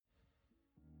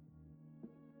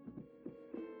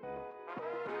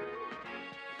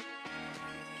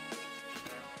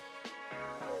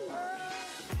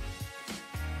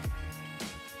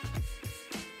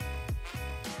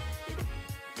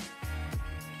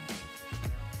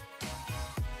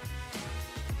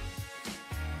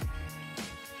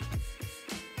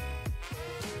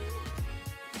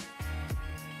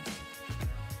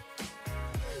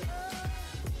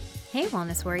Hey,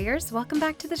 Wellness Warriors, welcome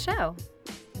back to the show.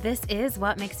 This is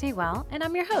What Makes Me Well, and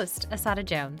I'm your host, Asada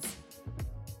Jones.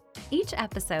 Each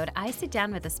episode, I sit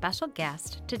down with a special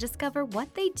guest to discover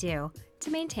what they do to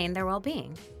maintain their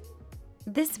well-being.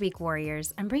 This week,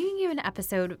 Warriors, I'm bringing you an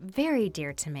episode very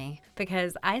dear to me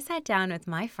because I sat down with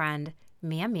my friend,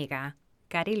 mi amiga,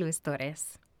 Cari Luz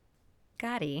Torres.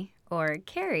 Cari, or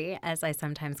Carrie as I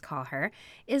sometimes call her,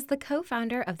 is the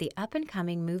co-founder of the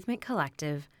up-and-coming movement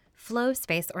collective Flow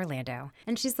Space Orlando,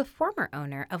 and she's the former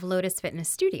owner of Lotus Fitness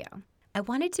Studio. I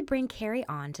wanted to bring Carrie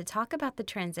on to talk about the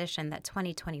transition that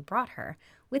 2020 brought her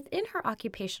within her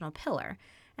occupational pillar,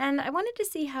 and I wanted to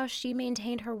see how she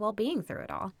maintained her well-being through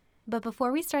it all. But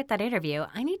before we start that interview,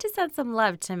 I need to send some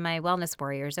love to my wellness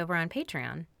warriors over on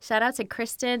Patreon. Shout out to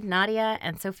Kristen, Nadia,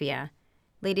 and Sophia.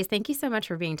 Ladies, thank you so much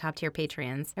for being top-tier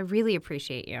Patreons. I really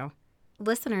appreciate you.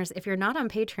 Listeners, if you're not on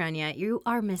Patreon yet, you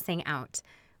are missing out.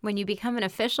 When you become an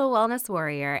official wellness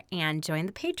warrior and join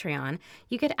the Patreon,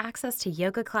 you get access to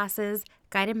yoga classes,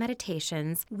 guided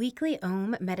meditations, weekly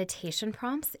Om meditation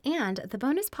prompts, and the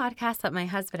bonus podcast that my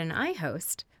husband and I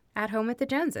host, At Home with the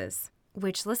Joneses.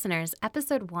 Which, listeners,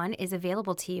 episode 1 is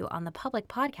available to you on the public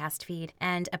podcast feed,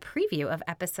 and a preview of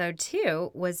episode 2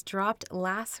 was dropped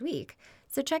last week.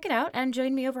 So check it out and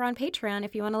join me over on Patreon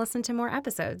if you want to listen to more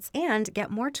episodes and get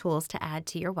more tools to add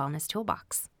to your wellness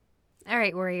toolbox. All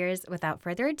right, Warriors, without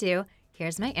further ado,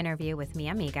 here's my interview with mi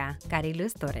amiga, Cari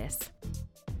Luz Torres.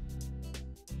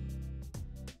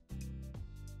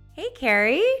 Hey,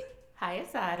 Carrie. Hi,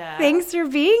 Asada. Thanks for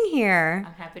being here.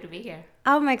 I'm happy to be here.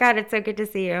 Oh my God, it's so good to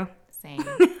see you. Same.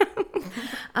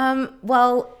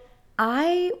 Well,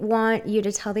 I want you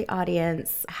to tell the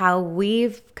audience how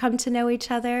we've come to know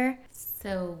each other.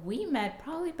 So we met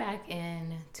probably back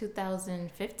in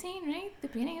 2015, right? The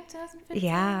beginning of 2015?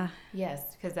 Yeah.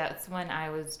 Yes, because that's when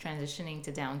I was transitioning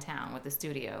to downtown with the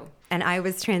studio. And I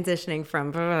was transitioning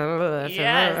from...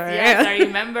 Yes, I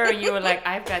remember. And you were like,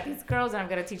 I've got these girls and I'm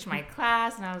going to teach my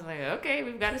class. And I was like, okay,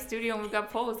 we've got a studio and we've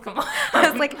got poles. Come on. I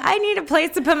was like, I need a place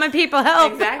to put my people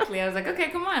help. Exactly. I was like, okay,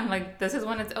 come on. Like, this is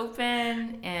when it's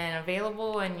open and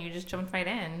available and you just jumped right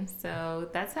in. So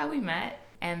that's how we met.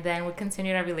 And then we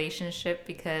continued our relationship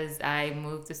because I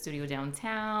moved the studio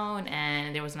downtown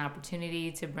and there was an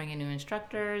opportunity to bring in new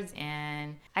instructors.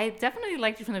 And I definitely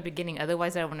liked you from the beginning.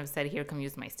 Otherwise, I wouldn't have said, here, come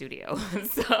use my studio.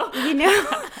 So, you know,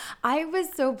 I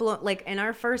was so blown, like in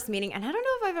our first meeting, and I don't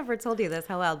know if I've ever told you this,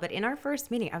 Howell, but in our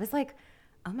first meeting, I was like,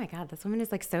 oh my God, this woman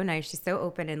is like so nice. She's so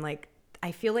open and like,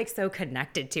 I feel like so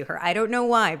connected to her. I don't know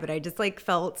why, but I just like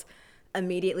felt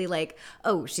immediately like,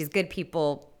 oh, she's good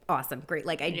people. Awesome. Great.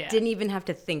 Like I didn't even have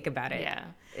to think about it. Yeah.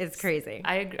 It's crazy.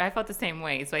 I felt the same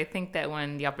way. So I think that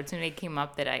when the opportunity came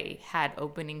up that I had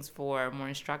openings for more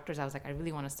instructors, I was like, I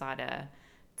really want Asada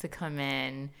to come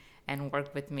in and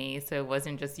work with me. So it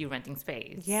wasn't just you renting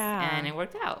space. Yeah. And it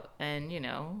worked out. And, you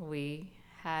know, we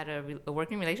had a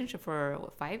working relationship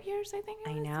for 5 years, I think.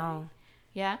 I know.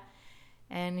 Yeah.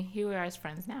 And here we are as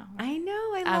friends now. I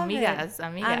know. I love Amigas. it.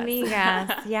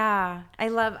 Amigas. Yeah.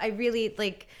 I really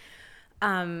like...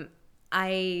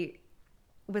 I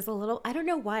was a little, I don't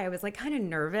know why, I was like kind of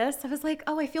nervous. I was like,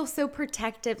 oh, I feel so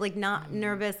protective, like not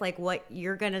nervous like what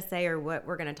you're going to say or what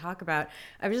we're going to talk about.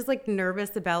 I was just like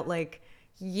nervous about like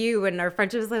you and our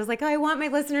friendships. I was like, oh, I want my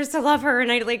listeners to love her.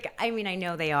 And I mean, I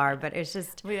know they are, but it's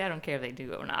just. I don't care if they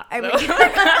do or not. So.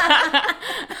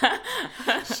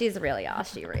 She's really all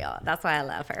she real. That's why I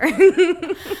love her.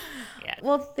 Yeah.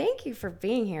 Well, thank you for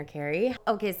being here, Carrie.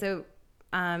 Okay, so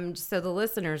the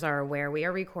listeners are aware, we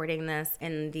are recording this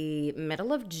in the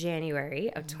middle of January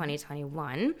of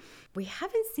 2021. We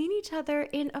haven't seen each other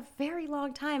in a very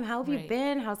long time. How have you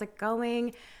been? How's it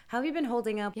going? How have you been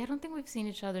holding up? Yeah, I don't think we've seen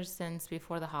each other since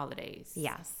before the holidays.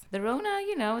 Yes. The Rona,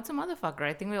 you know, it's a motherfucker.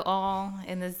 I think we're all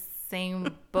in the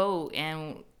same boat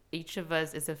and each of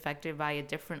us is affected by it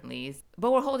differently.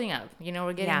 But we're holding up. You know,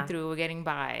 we're getting through. We're getting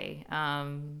by.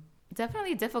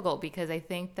 Definitely difficult because I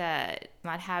think that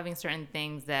not having certain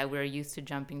things that we're used to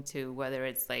jumping to, whether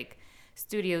it's like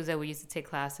studios that we used to take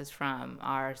classes from,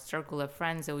 our circle of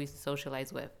friends that we used to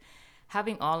socialize with,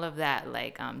 having all of that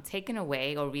like taken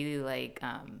away or really like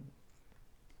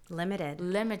limited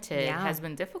has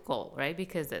been difficult, right?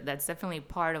 Because that's definitely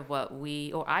part of what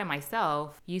we, or I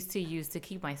myself, used to use to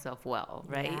keep myself well,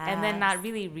 right? Yes. And then not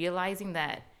really realizing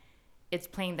that it's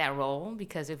playing that role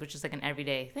because it was just like an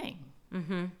everyday thing.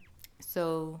 Mm-hmm.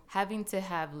 So having to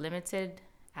have limited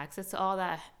access to all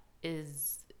that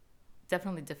is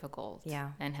definitely difficult.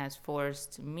 Yeah. And has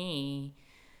forced me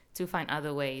to find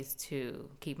other ways to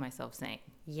keep myself sane.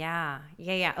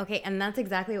 Yeah. Okay, and that's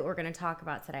exactly what we're going to talk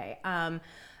about today. All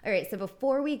right, so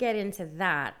before we get into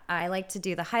that, I like to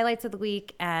do the highlights of the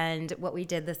week and what we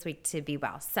did this week to be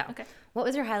well. So, Okay. What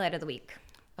was your highlight of the week?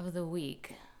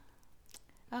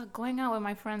 Going out with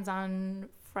my friends on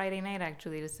Friday night,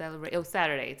 actually, to celebrate. Oh,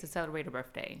 Saturday, to celebrate a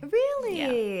birthday.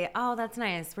 Really? Yeah. Oh, that's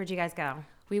nice. Where'd you guys go?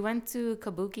 We went to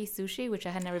Kabuki Sushi, which I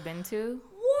had never been to.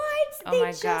 What? Oh They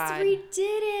my just God. redid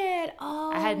it.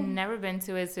 Oh. I had never been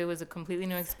to it, so it was a completely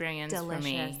new experience for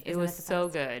me. Delicious. It was so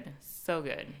good. So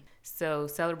good. So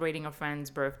celebrating a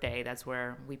friend's birthday, that's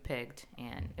where we picked,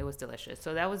 and it was delicious.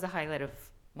 So that was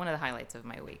one of the highlights of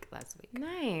my week last week.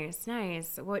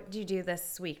 Nice. What did you do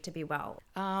this week to be well?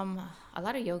 A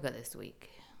lot of yoga this week.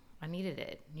 I needed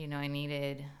it. I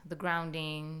needed the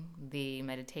grounding, the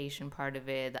meditation part of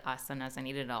it, the asanas. I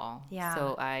needed it all. Yeah.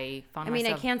 So I found I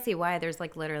myself... can't see why. There's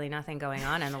like literally nothing going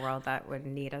on in the world that would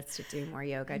need us to do more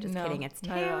yoga. Just kidding. It's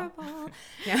terrible.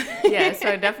 Yeah, so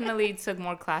I definitely took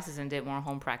more classes and did more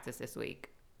home practice this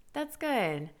week. That's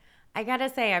good. I gotta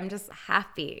say, I'm just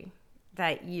happy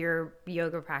that your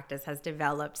yoga practice has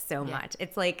developed so much.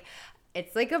 It's like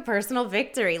a personal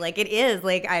victory. Like it is.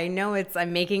 Like I know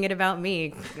I'm making it about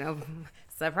me.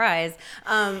 Surprise.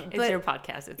 It's your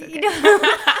podcast. It's okay.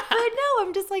 But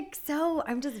no,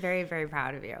 I'm just very, very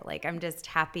proud of you. Like I'm just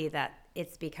happy that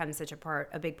it's become such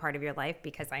a big part of your life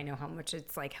because I know how much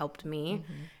it's like helped me.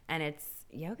 And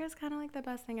yoga's kind of like the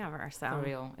best thing ever. So for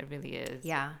real, it really is.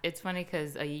 Yeah. It's funny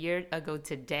because a year ago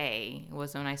today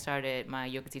was when I started my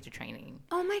yoga teacher training.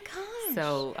 Oh my gosh.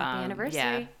 So happy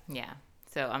anniversary. Yeah.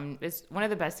 So it's one of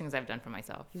the best things I've done for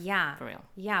myself. Yeah. For real.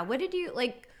 Yeah.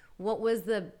 What was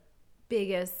the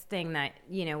biggest thing that,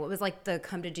 what was like the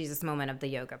come to Jesus moment of the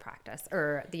yoga practice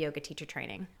or the yoga teacher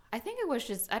training? I think it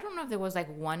was I don't know if there was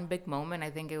like one big moment. I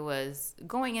think it was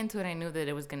going into it, I knew that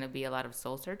it was going to be a lot of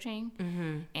soul searching.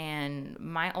 And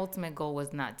my ultimate goal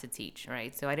was not to teach,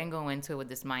 right? So I didn't go into it with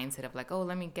this mindset of like, oh,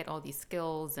 let me get all these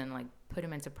skills and like put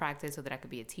them into practice so that I could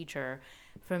be a teacher.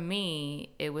 For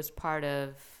me, it was part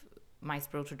of my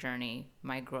spiritual journey,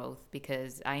 my growth,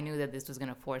 because I knew that this was going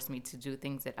to force me to do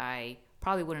things that I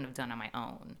probably wouldn't have done on my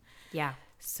own. Yeah.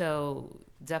 So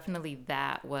definitely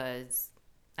that was,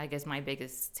 I guess, my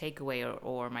biggest takeaway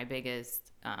or my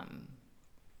biggest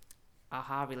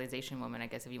aha realization moment, I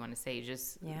guess, if you want to say,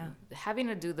 just having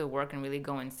to do the work and really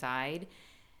go inside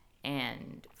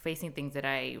and facing things that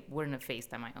I wouldn't have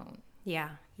faced on my own. Yeah.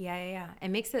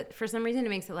 For some reason, it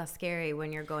makes it less scary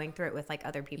when you're going through it with like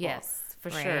other people. Yes, for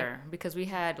sure. Because we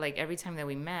had like every time that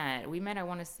we met, I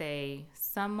want to say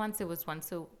some months it was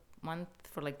once a month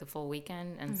for like the full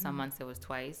weekend, and some months it was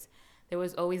twice. There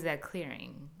was always that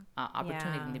clearing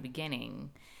opportunity in the beginning,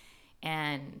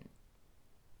 and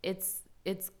it's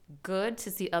good to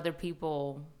see other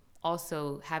people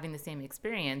also having the same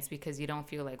experience, because you don't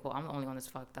feel like, well, I'm the only one that's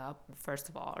fucked up, first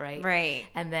of all, right? Right.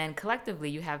 And then collectively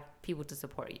you have people to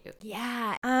support you.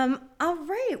 Yeah. All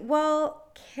right. Well,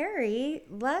 Carrie,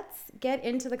 let's get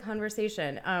into the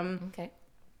conversation. Okay.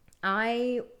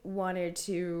 I wanted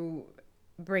to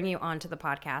bring you onto the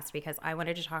podcast because I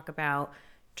wanted to talk about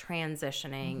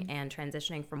transitioning and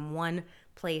transitioning from one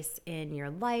place in your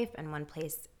life and one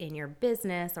place in your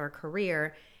business or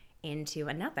career into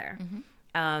another.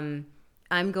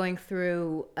 I'm going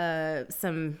through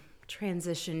some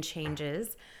transition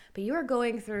changes, but you are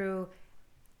going through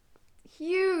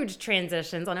huge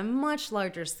transitions on a much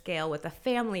larger scale with a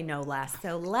family, no less.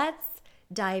 So let's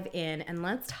dive in and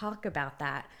let's talk about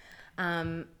that.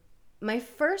 My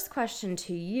first question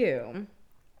to you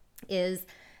is,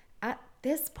 at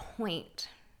this point,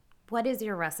 what is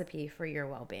your recipe for your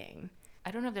well-being?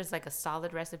 I don't know if there's like a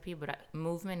solid recipe, but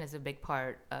movement is a big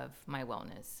part of my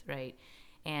wellness, right?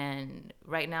 And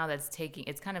right now it's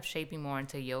kind of shaping more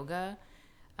into yoga.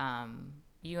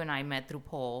 You and I met through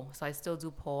pole, so I still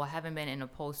do pole. I haven't been in a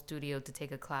pole studio to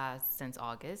take a class since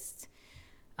August,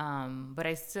 but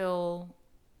I still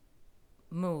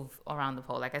move around the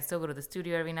pole. Like I still go to the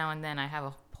studio every now and then. I have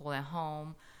a pole at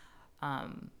home,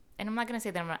 and I'm not gonna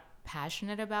say that I'm not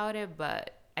passionate about it,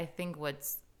 but I think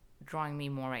what's drawing me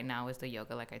more right now is the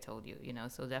yoga, like I told you,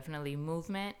 so definitely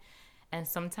movement. And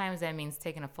sometimes that means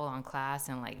taking a full-on class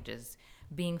and like just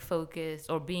being focused,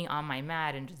 or being on my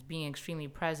mat and just being extremely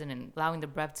present and allowing the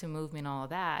breath to move me and all of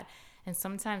that. And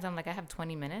sometimes I'm like, I have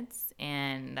 20 minutes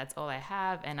and that's all I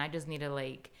have, and I just need to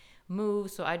like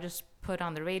move. So I just put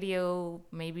on the radio,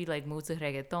 maybe like move to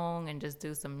reggaeton and just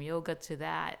do some yoga to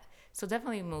that. So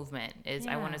definitely movement is,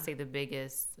 I want to say, the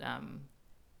biggest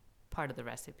part of the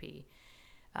recipe.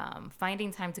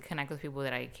 Finding time to connect with people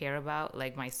that I care about,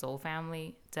 like my soul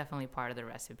family, definitely part of the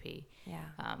recipe. Yeah.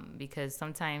 Because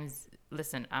sometimes,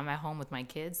 listen, I'm at home with my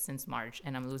kids since March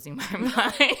and I'm losing my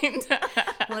mind.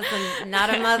 Listen,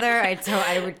 not a mother. I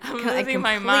losing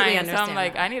my mind. Understand So I'm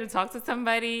like, that. I need to talk to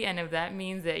somebody. And if that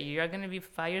means that you're going to be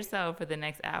by yourself for the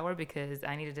next hour because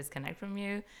I need to disconnect from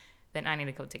you, then I need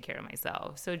to go take care of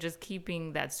myself. So just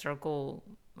keeping that circle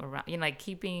around, like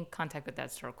keeping contact with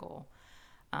that circle.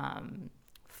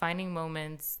 Finding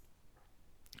moments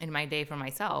in my day for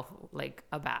myself, like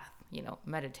a bath,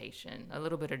 meditation, a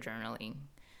little bit of journaling.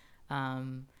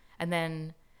 And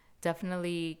then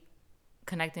definitely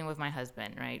connecting with my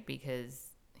husband, right? Because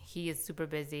he is super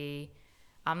busy.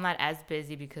 I'm not as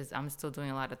busy because I'm still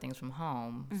doing a lot of things from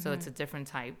home. Mm-hmm. So it's a different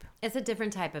type. It's a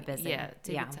different type of busy. Yeah.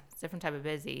 Different type of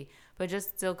busy, but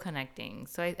just still connecting.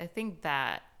 So I think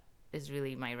that is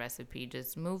really my recipe.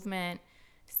 Just movement,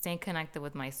 staying connected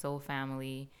with my soul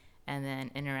family, and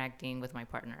then interacting with my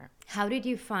partner. How did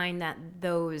you find that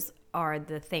those are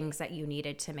the things that you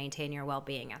needed to maintain your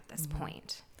well-being at this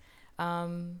point?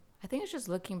 I think it's just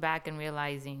looking back and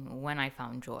realizing when I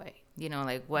found joy.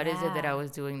 Like what is it that I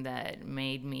was doing that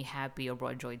made me happy or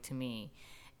brought joy to me?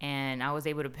 And I was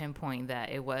able to pinpoint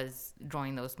that it was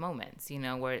during those moments,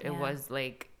 where it was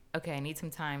like, okay, I need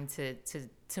some time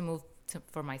to move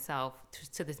for myself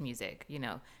to this music,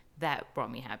 that brought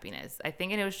me happiness. I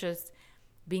think it was just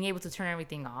being able to turn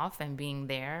everything off and being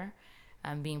there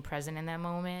and being present in that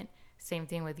moment. Same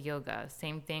thing with yoga.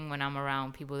 Same thing when I'm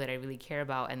around people that I really care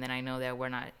about, and then I know that we're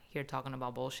not here talking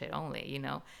about bullshit only,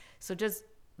 So just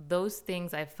those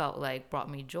things I felt like brought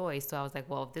me joy. So I was like,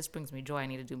 well, if this brings me joy, I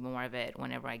need to do more of it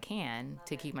whenever I can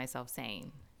to keep myself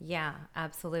sane. Yeah,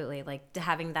 absolutely. Like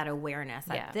having that awareness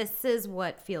that this is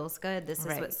what feels good. This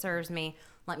is what serves me.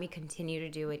 Let me continue to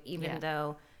do it, even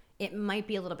though it might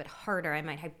be a little bit harder. I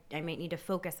might need to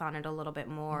focus on it a little bit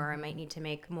more. Mm-hmm. I might need to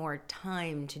make more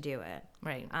time to do it.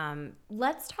 Right.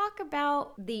 Let's talk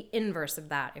about the inverse of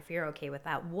that, if you're okay with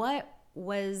that. What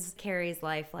was Carrie's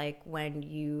life like when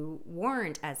you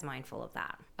weren't as mindful of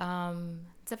that?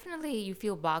 Definitely you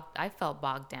I felt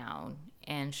bogged down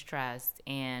and stressed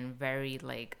and very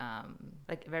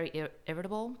very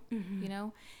irritable, mm-hmm.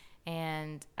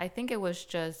 And I think it was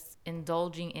just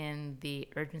indulging in the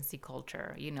urgency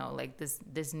culture, like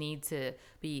this need to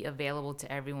be available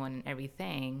to everyone and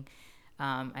everything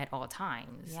at all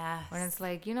times. Yes. When it's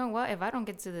like, you know what, if I don't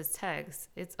get to this text,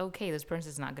 it's okay. This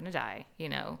person's not going to die,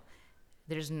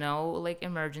 There's no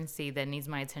emergency that needs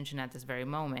my attention at this very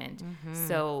moment. Mm-hmm.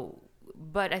 So,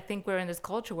 but I think we're in this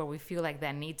culture where we feel like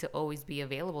that need to always be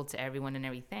available to everyone and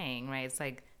everything, right? It's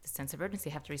like the sense of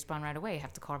urgency, have to respond right away,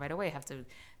 have to call right away, have to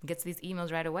get to these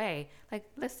emails right away. Like,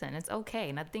 listen, it's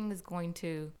okay. Nothing is going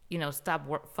to,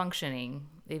 stop functioning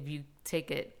if you take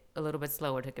it a little bit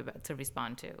slower to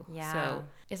respond to. Yeah. So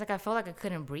it's like I felt like I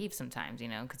couldn't breathe sometimes,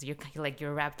 because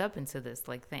you're wrapped up into this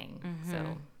thing. Mm-hmm.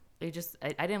 So it just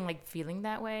I didn't like feeling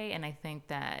that way, and I think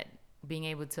that being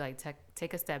able to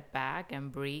take a step back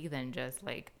and breathe and just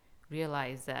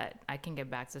realize that I can get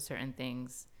back to certain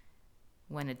things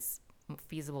when it's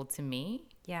feasible to me.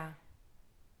 Yeah.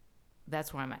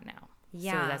 That's where I'm at now.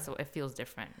 Yeah. So it feels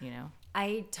different,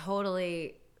 I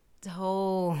totally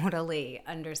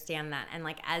understand that. And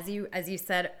as you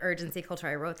said, urgency culture,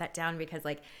 I wrote that down because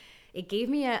it gave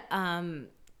me a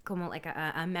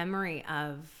memory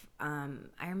of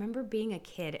I remember being a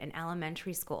kid in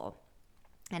elementary school,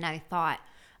 and I thought,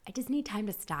 I just need time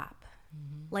to stop.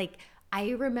 Mm-hmm.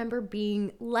 I remember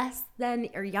being less than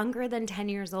or younger than 10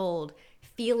 years old,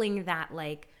 feeling that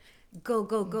go,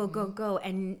 go, go, mm-hmm. go,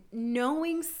 and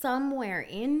knowing somewhere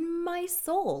in my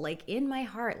soul, in my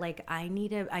heart, I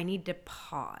need to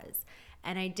pause.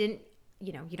 And I didn't,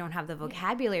 you don't have the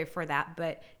vocabulary for that,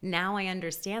 but now I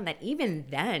understand that even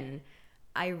then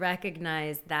I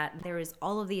recognized that there was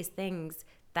all of these things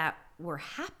that were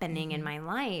happening mm-hmm. in my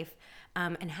life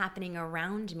and happening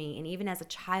around me. And even as a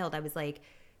child, I was like,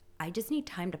 I just need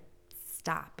time to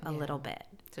stop a little bit.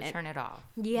 Turn it off.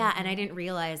 Yeah, mm-hmm. and I didn't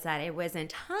realize that it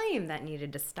wasn't time that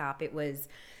needed to stop. It was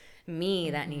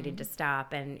me that mm-hmm. needed to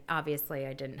stop. And obviously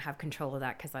I didn't have control of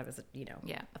that because I was, a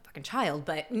fucking child.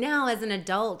 But now as an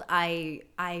adult, I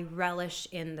relish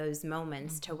in those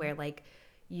moments mm-hmm. to where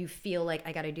you feel like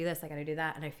I got to do this, I got to do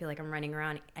that. And I feel like I'm running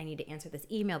around. I need to answer this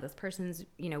email. This person's,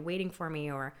 waiting for me,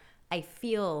 or I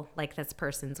feel like this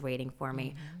person's waiting for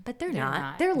me, mm-hmm. but they're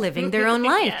not. They're living their own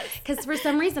life. Because for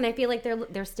some reason, I feel like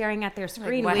they're staring at their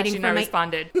screen, why waiting has she for not my.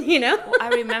 Responded? Well, I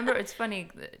remember. It's funny.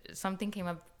 Something came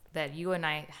up that you and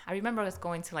I remember us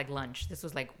going to like lunch. This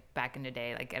was like back in the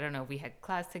day. Like, I don't know if we had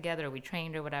class together or we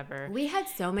trained or whatever. We had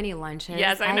so many lunches.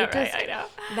 Yes, I know, right? I know.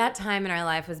 That time in our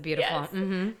life was beautiful. Yes.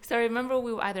 Mm-hmm. So I remember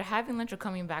we were either having lunch or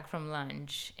coming back from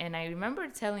lunch. And I remember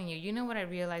telling you, you know what I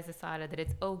realized, Asada, that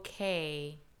it's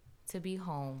okay to be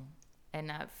home and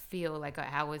not feel like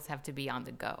I always have to be on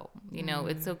the go. You know,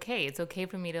 it's okay. It's okay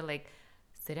for me to like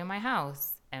sit in my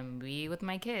house and be with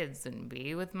my kids and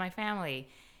be with my family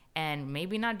and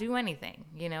maybe not do anything,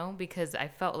 you know, because I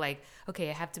felt like, okay,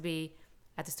 I have to be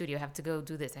at the studio. I have to go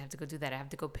do this. I have to go do that. I have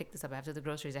to go pick this up. I have to do the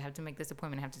groceries. I have to make this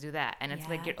appointment. I have to do that. And it's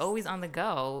like you're always on the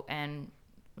go. And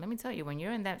let me tell you, when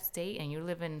you're in that state and you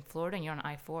live in Florida and you're on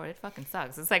I-4, it fucking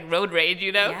sucks. It's like road rage,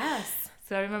 you know? Yes.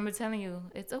 So I remember telling you,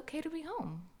 it's okay to be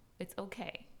home. It's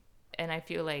okay. And I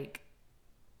feel like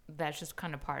that's just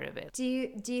kind of part of it. Do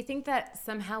you think that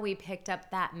somehow we picked up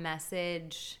that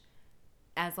message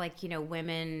as like, you know,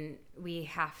 women, we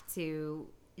have to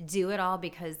do it all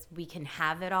because we can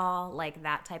have it all, like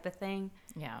that type of thing?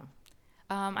 Yeah.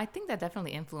 I think that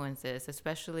definitely influences,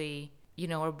 especially, you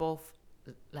know, we're both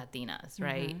Latinas,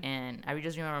 right? Mm-hmm. And I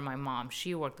just remember my mom,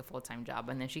 she worked a full-time job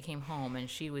and then she came home and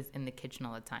she was in the kitchen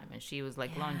all the time and she was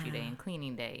like laundry day and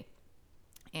cleaning day.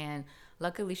 And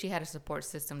luckily she had a support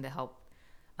system to help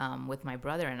with my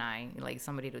brother and I, like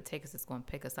somebody to take us to school and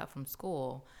pick us up from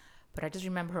school. But I just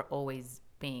remember her always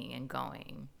being and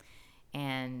going.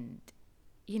 And,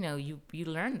 you know, you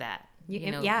learn that. We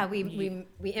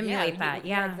emulate that.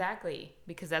 Yeah, exactly.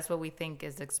 Because that's what we think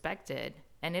is expected.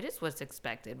 And it is what's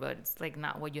expected, but it's like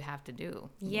not what you have to do.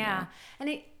 Yeah. You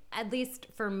know? And at least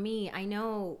for me, I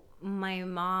know my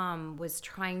mom was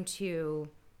trying to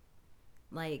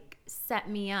like set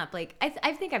me up. Like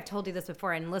I think I've told you this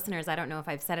before, and listeners, I don't know if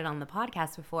I've said it on the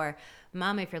podcast before.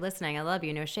 Mom, if you're listening, I love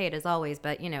you. No shade as always,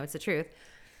 but you know, it's the truth.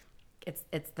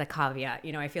 It's the caveat.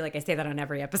 You know, I feel like I say that on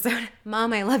every episode.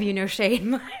 Mom, I love you. No shade.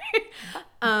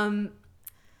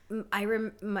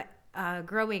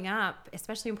 Growing up,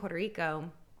 especially in Puerto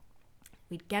Rico,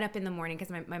 we'd get up in the morning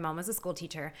because my mom was a school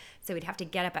teacher. So we'd have to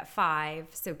get up at 5.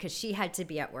 So because she had to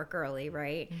be at work early,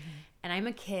 right? Mm-hmm. And I'm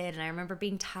a kid and I remember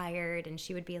being tired and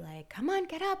she would be like, come on,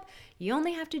 get up. You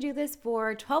only have to do this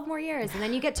for 12 more years. And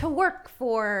then you get to work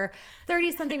for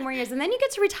 30 something more years. And then you get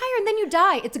to retire and then you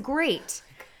die. It's great.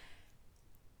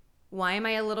 Why am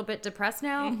I a little bit depressed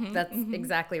now? Mm-hmm, That's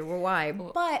exactly why.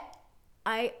 But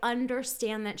I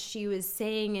understand that she was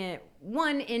saying it,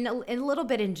 one, in a little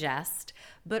bit in jest,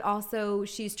 but also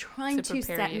she's trying to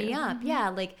set me up. Mm-hmm. Yeah,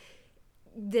 like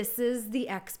this is the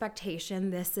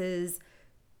expectation. This is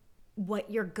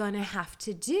what you're going to have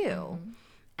to do. Mm-hmm.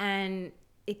 And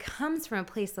it comes from a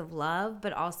place of love,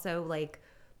 but also like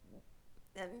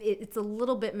it's a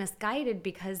little bit misguided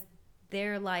because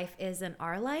their life isn't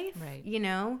our life. Right. You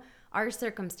know, our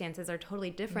circumstances are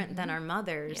totally different than our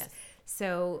mothers. Yes.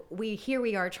 So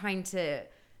we are trying to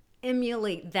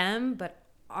emulate them, but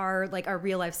our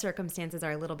real life circumstances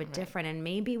are a little bit different, and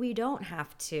maybe we don't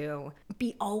have to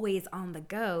be always on the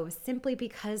go simply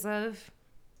because of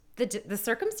the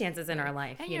circumstances in our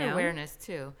life. And you your know? Awareness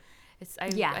too. I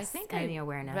think I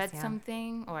read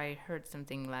something or I heard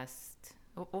something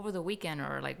over the weekend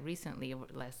or like recently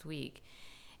last week,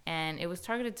 and it was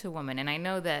targeted to women. And I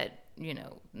know that, you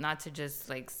know, not to just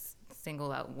like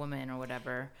single out women or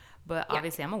whatever, but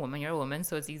obviously I'm a woman, you're a woman,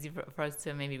 so it's easy for us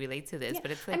to maybe relate to this. But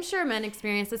it's like, I'm sure men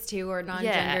experience this too, or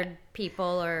non-gendered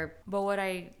people, or. But what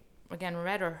I again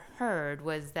read or heard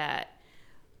was that,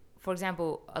 for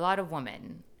example, a lot of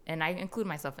women, and I include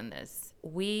myself in this,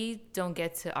 we don't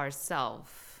get to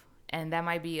ourselves. And that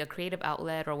might be a creative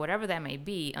outlet or whatever that may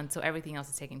be until everything else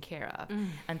is taken care of.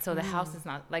 Until the house is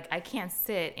not, like, I can't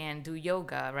sit and do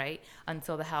yoga, right?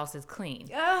 Until the house is clean.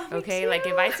 Oh, okay? Like,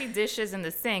 if I see dishes in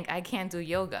the sink, I can't do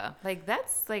yoga. Like,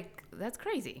 that's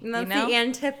crazy. And that's you know? the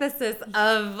antithesis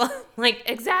of, like,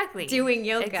 exactly doing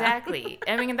yoga. Exactly.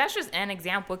 I mean, that's just an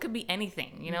example. It could be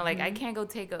anything. You know, like, I can't go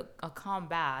take a calm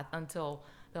bath until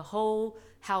the whole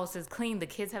house is clean, the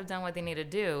kids have done what they need to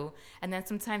do, and then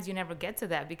sometimes you never get to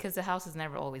that because the house is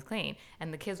never always clean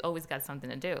and the kids always got something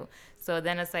to do. So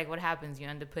then it's like, what happens? You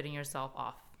end up putting yourself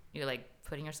off. You're like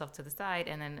putting yourself to the side,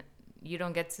 and then you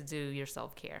don't get to do your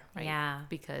self-care, right? Yeah.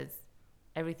 Because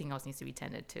everything else needs to be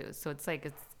tended to. So it's like,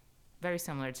 it's very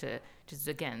similar to just,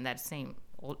 again, that same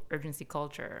urgency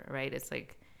culture, right? It's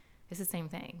like, it's the same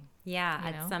thing. Yeah.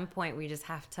 At some point we just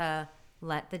have to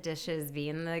let the dishes be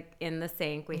in the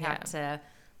sink. We have to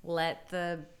let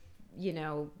the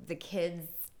kids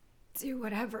do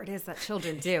whatever it is that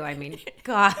children do. I mean,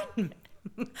 God,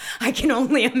 I can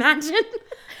only imagine.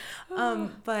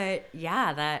 But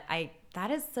yeah,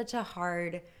 that is such a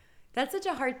hard That's such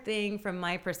a hard thing from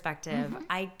my perspective.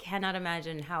 I cannot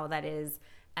imagine how that is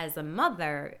as a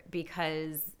mother,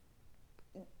 because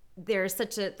there's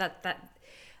such a that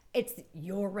it's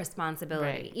your responsibility,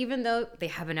 Right. even though they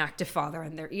have an active father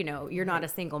and they're, you're not a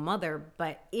single mother,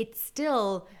 but it's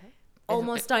still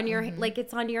almost on your like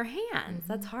it's on your hands.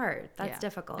 That's hard. That's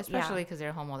difficult, especially because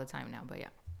they're home all the time now. But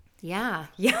yeah,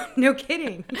 no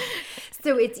kidding.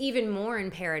 So it's even more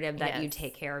imperative that you Yes.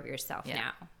 take care of yourself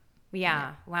now.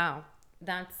 Yeah. Wow.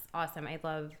 That's awesome. I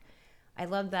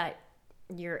love that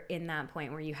you're in that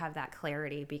point where you have that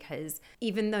clarity, because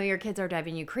even though your kids are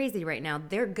driving you crazy right now,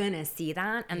 they're gonna see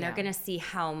that, and they're gonna see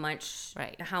how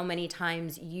many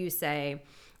times you say,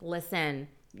 listen,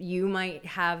 you might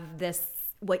have this,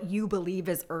 what you believe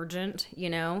is urgent,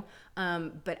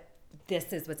 but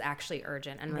this is what's actually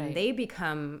urgent. And when they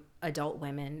become adult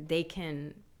women, they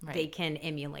can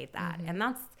emulate that. And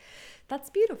that's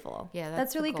beautiful. Yeah,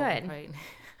 that's really the goal, good. Right?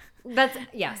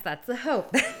 That's the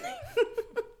hope.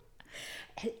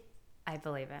 I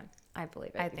believe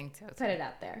it. I think so. Put it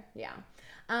out there. Yeah.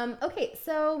 Okay,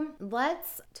 so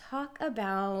let's talk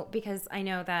about, because I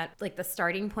know that like the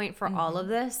starting point for all of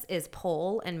this is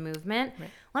pole and movement. Right.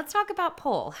 Let's talk about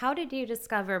pole. How did you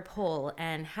discover pole,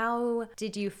 and how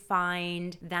did you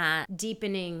find that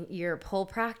deepening your pole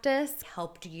practice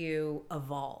helped you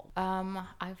evolve?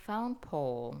 I found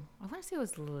pole, I want to say it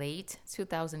was late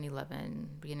 2011,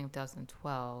 beginning of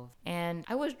 2012. And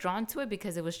I was drawn to it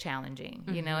because it was challenging.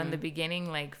 In the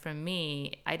beginning, like for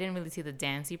me, I didn't really see the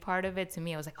dancey part of it. To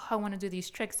me, I was like, oh, I want to do these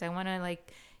tricks. I want to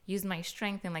like use my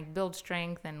strength and like build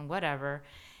strength and whatever.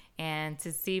 And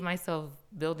to see myself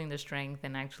building the strength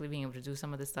and actually being able to do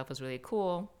some of this stuff was really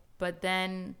cool. But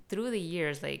then through the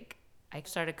years, like I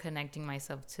started connecting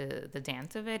myself to the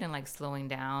dance of it and like slowing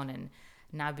down and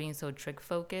not being so trick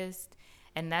focused.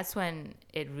 And that's when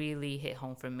it really hit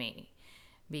home for me,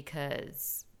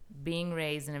 because being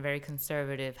raised in a very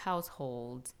conservative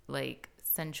household, like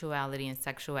sensuality and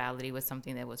sexuality was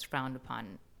something that was frowned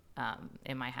upon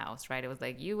in my house, right? It was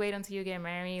like, you wait until you get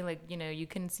married, like, you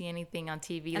couldn't see anything on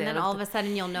TV. And then all of a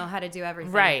sudden you'll know how to do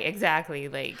everything. Right, exactly.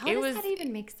 Like, how does that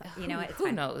even make sense?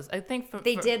 Who knows? I think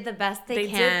they did the best they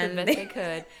can. Did the best they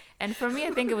could. And for me,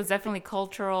 I think it was definitely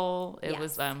cultural. It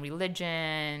was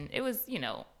religion. It was,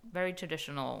 very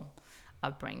traditional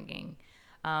upbringing.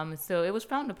 So it was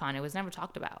frowned upon. It was never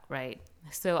talked about, right?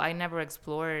 So I never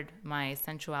explored my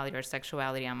sensuality or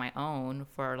sexuality on my own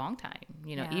for a long time.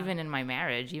 Even in my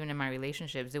marriage, even in my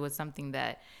relationships, it was something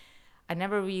that I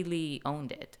never really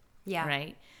owned it. Yeah.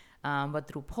 Right? But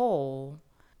through pole,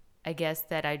 I guess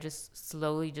that I just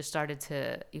slowly just started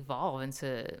to evolve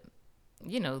into,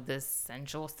 this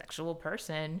sensual, sexual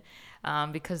person,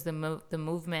 because the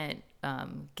movement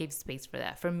gave space for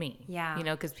that for me. Yeah.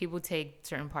 Because people take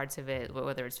certain parts of it,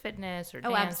 whether it's fitness or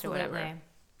dance or whatever.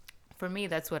 For me,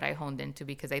 that's what I honed into,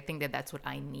 because I think that that's what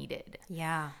I needed.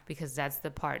 Yeah. Because that's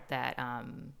the part that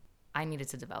I needed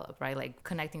to develop, right? Like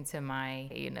connecting to my,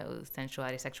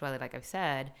 sensuality, sexuality, like I've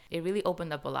said, it really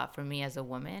opened up a lot for me as a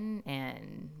woman,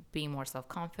 and being more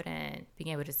self-confident, being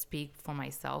able to speak for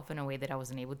myself in a way that I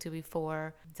wasn't able to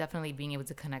before, definitely being able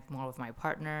to connect more with my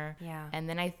partner. Yeah. And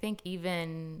then I think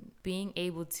even being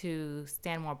able to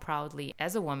stand more proudly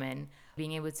as a woman,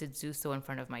 being able to do so in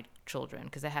front of my children,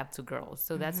 because I have 2 girls.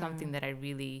 So that's something that I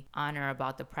really honor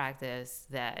about the practice,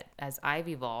 that as I've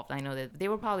evolved, I know that they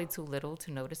were probably too little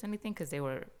to notice anything because they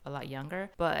were a lot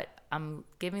younger, but I'm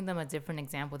giving them a different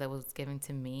example that was given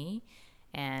to me.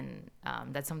 And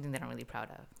that's something that I'm really proud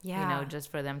of. Yeah. Just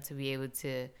for them to be able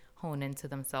to hone into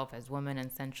themselves as women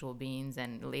and sensual beings,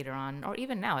 and later on, or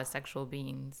even now as sexual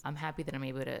beings. I'm happy that I'm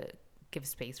able to give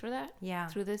space for that. Yeah.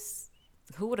 Through this.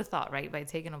 Who would have thought, right? By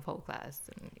taking a pole class,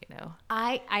 and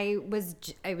I was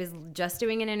just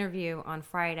doing an interview on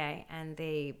Friday, and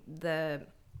the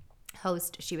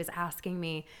host, she was asking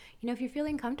me, if you're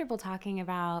feeling comfortable talking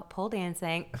about pole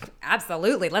dancing,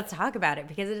 absolutely, let's talk about it,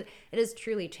 because it has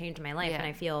truly changed my life. And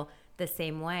I feel the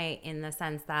same way, in the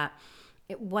sense that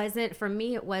it wasn't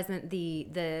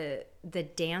the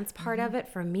dance part of it.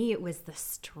 For me, it was the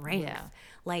strength. Yeah.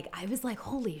 Like I was like,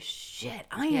 holy shit,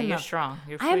 you're strong.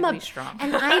 You're really strong.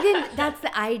 And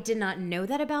I did not know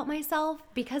that about myself,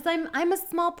 because I'm a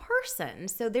small person.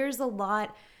 So there's a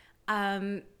lot.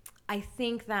 I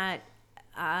think that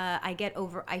I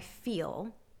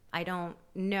don't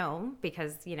know,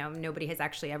 because, nobody has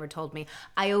actually ever told me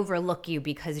I overlook you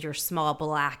because you're small,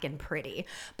 black, and pretty.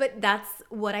 But that's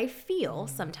what I feel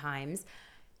sometimes.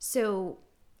 So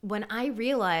when I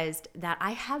realized that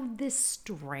I have this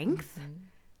strength,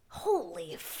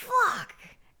 holy fuck.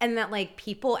 and that like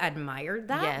people admired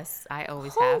that. Yes, I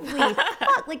always Holy have.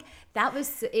 fuck. Like that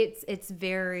was, it's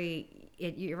very,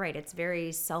 you're right. It's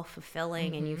very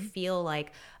self-fulfilling and you feel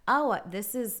like, oh,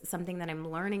 this is something that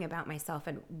I'm learning about myself,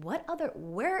 and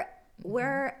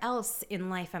where else in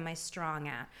life am I strong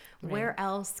at? Right. Where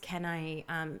else can I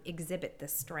exhibit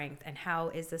this strength? And how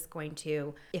is this going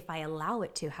to, if I allow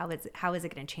it to, how is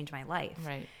it going to change my life?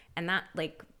 Right. And that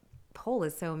like pole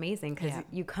is so amazing because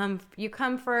you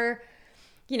come for,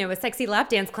 you know, a sexy lap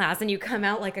dance class and you come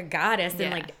out like a goddess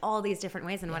in like all these different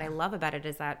ways. And what I love about it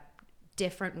is that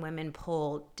different women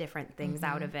pull different things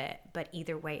out of it, but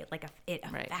either way, like it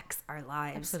affects our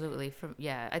lives. Absolutely.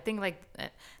 I think like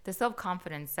the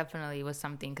self-confidence definitely was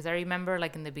something, because I remember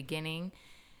like in the beginning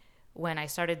when I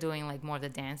started doing like more of the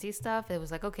dancey stuff, it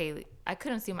was like, okay, I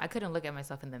couldn't look at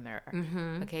myself in the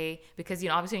mirror. Okay, because, you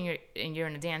know, obviously you're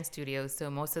in a dance studio, so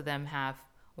most of them have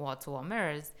wall-to-wall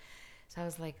mirrors. So I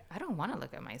was like, I don't want to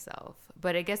look at myself.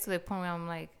 But it gets to the point where I'm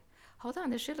like, hold on,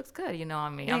 this shit looks good. You know what I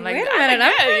mean? I'm like, wait a minute,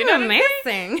 I'm good, you know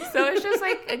amazing. So it's just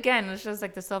like, again, it's just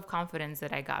like the self-confidence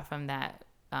that I got from that.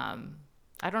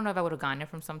 I don't know if I would have gotten it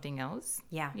from something else.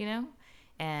 Yeah. You know?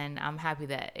 And I'm happy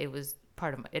that it is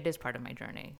part of my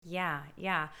journey. Yeah.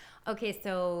 Yeah. Okay.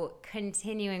 So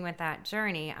continuing with that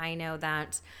journey, I know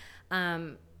that,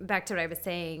 back to what I was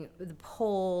saying, the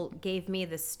pole gave me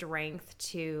the strength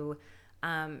to,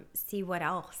 see what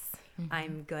else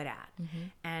I'm good at.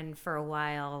 And for a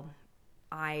while,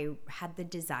 I had the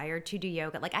desire to do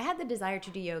yoga. Like I had the desire to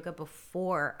do yoga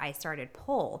before I started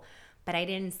pole, but I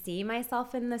didn't see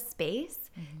myself in the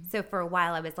space. So for a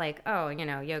while I was like, oh, you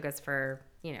know, yoga's for,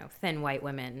 you know, thin white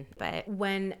women. But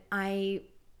when I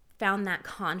found that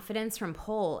confidence from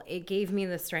pole, it gave me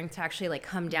the strength to actually like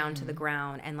come down to the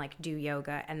ground and like do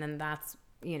yoga. And then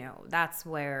that's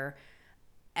where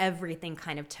everything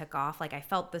kind of took off. Like I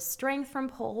felt the strength from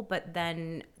pole, but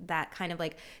then that kind of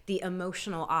like the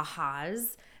emotional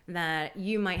ahas that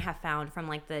you might have found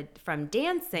from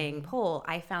dancing pole,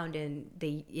 I found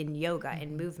in yoga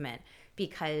and movement,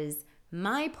 because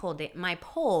my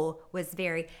pole was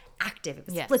very active. It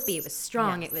was flippy. It was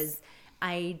strong.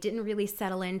 I didn't really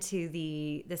settle into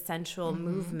the sensual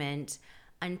movement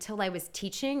until I was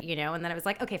teaching, you know, and then I was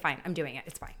like, okay, fine, I'm doing it.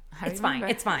 It's fine.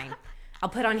 It's fine. I'll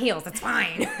put on heels. It's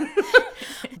fine.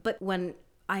 But when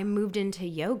I moved into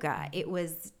yoga, it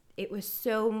was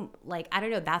so like, I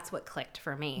don't know, that's what clicked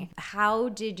for me. How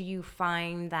did you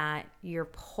find that your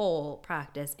pole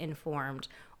practice informed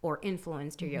or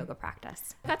influenced your yoga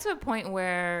practice? I got to a point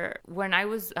where when I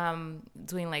was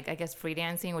doing like, I guess, free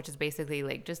dancing, which is basically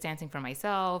like just dancing for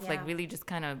myself, like really just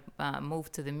kind of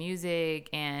moved to the music,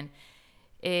 and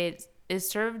it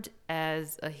served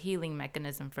as a healing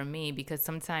mechanism for me, because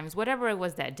sometimes whatever it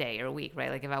was that day or week,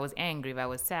 right? Like if I was angry, if I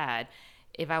was sad,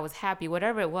 if I was happy,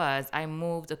 whatever it was, I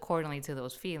moved accordingly to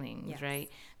those feelings,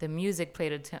 right? The music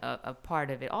played a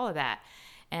part of it, all of that.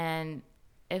 And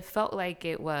it felt like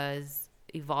it was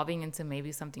evolving into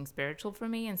maybe something spiritual for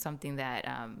me, and something that,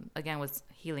 again, was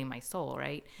healing my soul,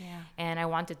 right? Yeah. And I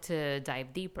wanted to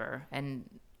dive deeper, and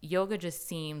yoga just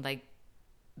seemed like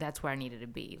that's where I needed to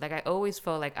be. Like I always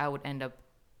felt like I would end up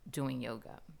doing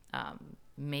yoga.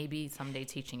 Maybe someday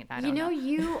teaching it. I don't know.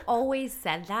 You always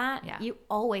said that. Yeah. You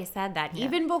always said that. Yeah.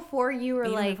 Even before you were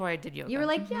before I did yoga. You were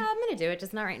like, yeah, I'm going to do it,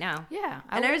 just not right now. Yeah.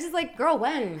 I was just like, girl,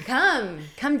 when?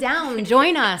 Come down,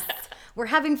 join us. We're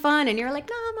having fun. And you're like,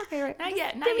 no, I'm okay right now.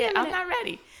 Not yet. I'm not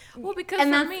ready. Well, because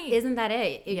for me. Isn't that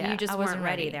it? You just weren't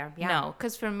ready there. Yeah. No,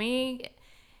 because for me,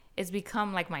 it's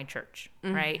become like my church,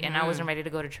 right? And I wasn't ready to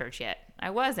go to church yet. I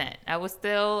wasn't. I was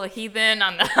still a heathen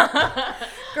on the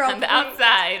on the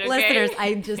outside. Okay? Listeners,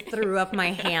 I just threw up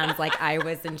my hands like I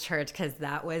was in church, because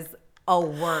that was a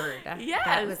word. Yes,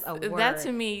 that was a word. That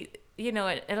to me, you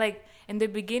know, like in the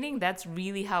beginning, that's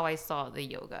really how I saw the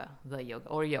yoga,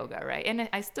 right? And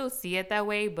I still see it that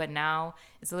way, but now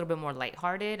it's a little bit more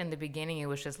lighthearted. In the beginning, it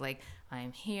was just like,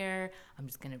 I'm here. I'm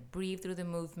just going to breathe through the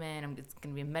movement. It's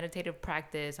going to be a meditative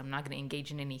practice. I'm not going to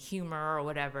engage in any humor or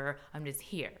whatever. I'm just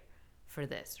here for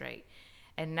this, right?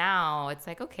 And now it's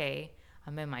like, okay,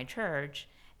 I'm in my church,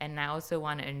 and I also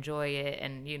want to enjoy it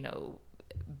and, you know,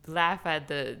 laugh at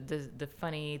the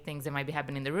funny things that might be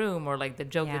happening in the room, or like the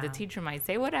joke that the teacher might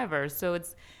say, whatever. So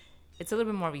it's a little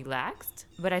bit more relaxed,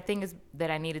 but I think it's that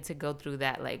I needed to go through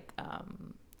that like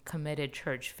committed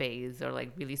church phase, or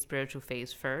like really spiritual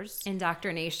phase first.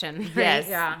 Indoctrination. Right?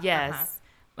 Yes.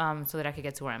 So that I could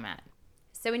get to where I'm at.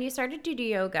 So when you started to do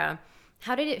yoga,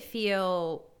 how did it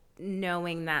feel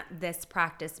knowing that this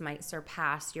practice might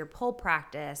surpass your pole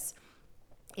practice,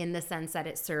 in the sense that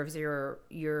it serves your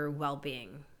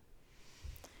well-being?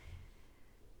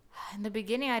 In the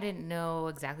beginning, I didn't know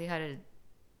exactly how to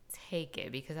take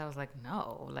it, because I was like,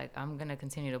 no, like I'm gonna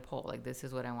continue to pole. Like this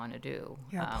is what I want to do.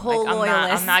 You're a pole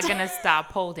loyalist. I'm not gonna stop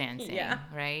pole dancing. Yeah.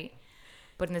 Right.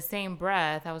 But in the same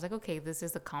breath, I was like, okay, this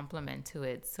is a compliment to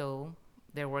it. So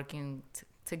they're working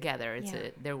together.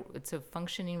 It's a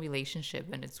functioning relationship,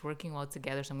 and it's working well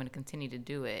together. So I'm going to continue to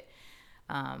do it.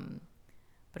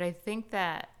 But I think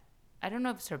that, I don't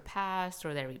know if surpassed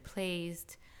or they're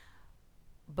replaced.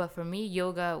 But for me,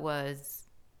 yoga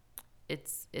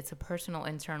it's a personal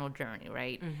internal journey,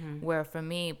 right? Mm-hmm. Where for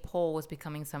me, pole was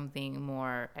becoming something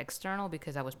more external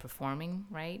because I was performing,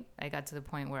 right? I got to the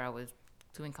point where I was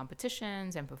doing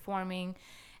competitions and performing,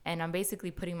 and I'm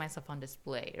basically putting myself on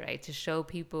display, right? To show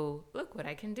people, look what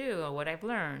I can do or what I've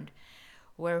learned.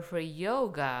 Where for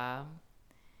yoga,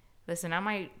 listen, I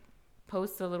might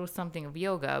post a little something of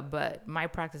yoga, but my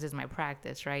practice is my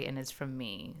practice, right? And it's from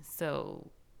me. So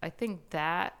I think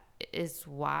that is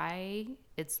why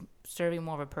it's serving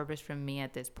more of a purpose for me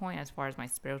at this point as far as my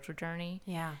spiritual journey.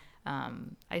 Yeah.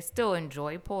 I still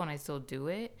enjoy pole and I still do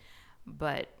it,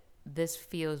 but this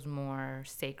feels more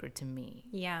sacred to me.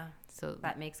 Yeah. So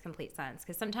that makes complete sense.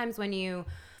 Because sometimes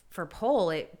for pole,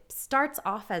 it starts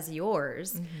off as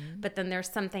yours, but then there's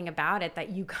something about it that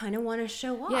you kind of want to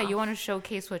show off. Yeah, you want to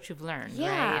showcase what you've learned,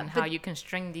 right? And how you can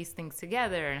string these things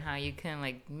together and how you can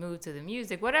like move to the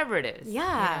music, whatever it is.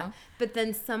 Yeah. You know? But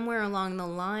then somewhere along the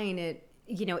line,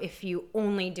 if you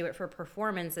only do it for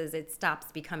performances, it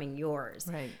stops becoming yours,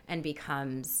 right, and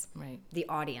becomes the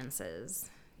audience's.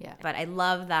 Yeah. But I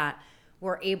love that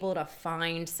we're able to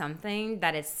find something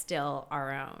that is still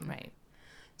our own. Right.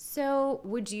 So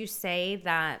would you say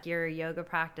that your yoga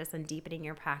practice and deepening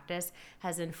your practice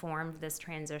has informed this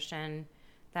transition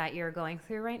that you're going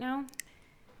through right now?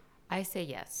 I say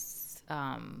yes.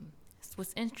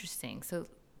 What's interesting, so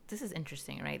this is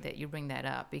interesting, right, that you bring that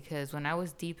up, because when I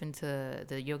was deep into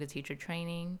the yoga teacher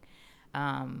training,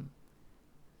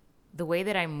 the way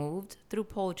that I moved through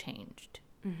pole changed.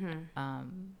 Mm-hmm.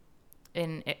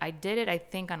 And I did it, I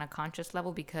think, on a conscious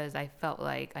level because I felt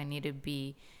like I needed to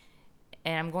be,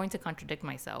 and I'm going to contradict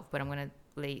myself, but I'm going to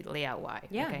lay out why.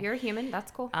 Yeah, okay? You're a human.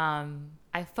 That's cool.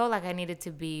 I felt like I needed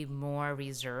to be more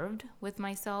reserved with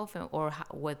myself or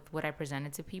with what I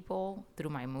presented to people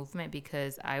through my movement,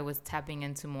 because I was tapping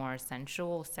into more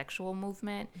sensual, sexual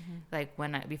movement, like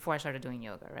before I started doing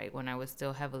yoga, right? When I was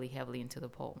still heavily into the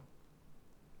pole.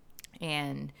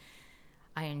 And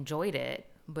I enjoyed it,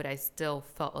 but I still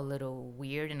felt a little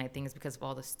weird, and I think it's because of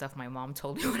all the stuff my mom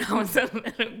told me when I was a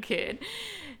little kid,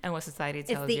 and what society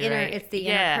tells you, right? It's the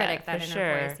inner critic, that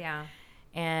inner voice, yeah.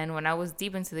 And when I was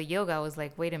deep into the yoga, I was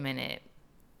like, wait a minute.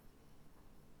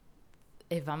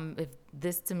 If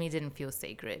this to me didn't feel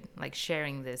sacred, like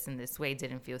sharing this in this way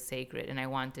didn't feel sacred, and I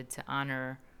wanted to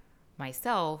honor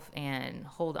myself and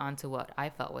hold on to what I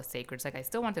felt was sacred. It's like I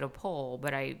still wanted a pole,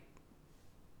 but I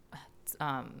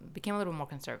became a little more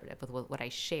conservative with what I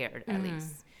shared, at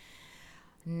least.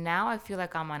 Now I feel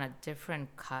like I'm on a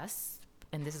different cusp,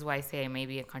 and this is why I say I may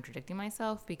be contradicting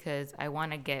myself, because I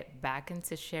want to get back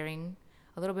into sharing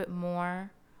a little bit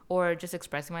more, or just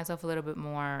expressing myself a little bit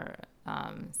more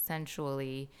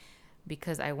sensually,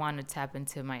 because I want to tap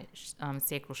into my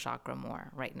sacral chakra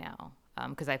more right now,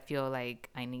 because I feel like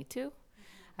I need to.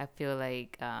 I feel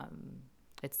like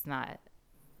it's not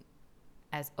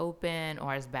as open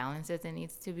or as balanced as it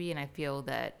needs to be, and I feel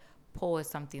that pole is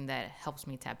something that helps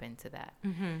me tap into that.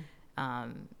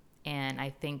 And I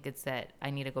think it's that I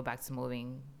need to go back to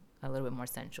moving a little bit more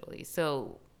sensually.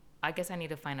 So I guess I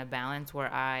need to find a balance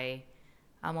where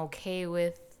I'm okay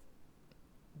with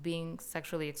being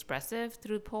sexually expressive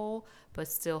through pole, but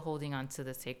still holding on to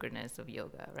the sacredness of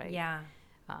yoga, right? Yeah.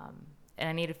 And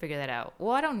I need to figure that out.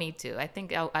 Well, I don't need to. I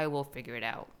think I will figure it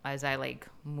out as I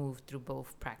move through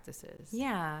both practices.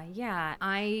 Yeah.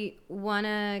 I want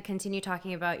to continue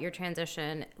talking about your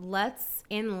transition. Let's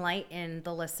enlighten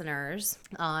the listeners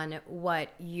on what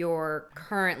you're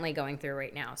currently going through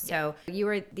right now. So you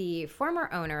are the former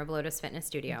owner of Lotus Fitness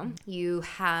Studio. You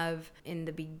have, in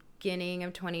the beginning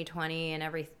of 2020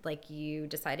 and you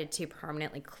decided to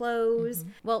permanently close.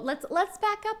 Well, let's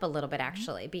back up a little bit,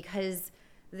 actually, because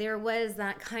there was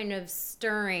that kind of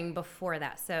stirring before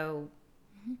that. So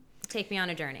take me on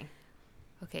a journey.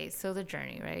 Okay, so the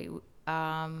journey, right?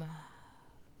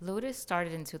 Lotus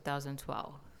started in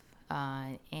 2012,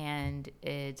 and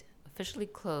it officially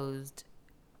closed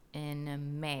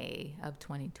in May of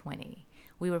 2020.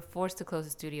 We were forced to close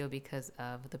the studio because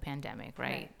of the pandemic,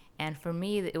 right? And for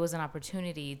me, it was an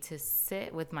opportunity to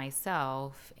sit with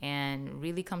myself and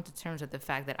really come to terms with the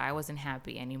fact that I wasn't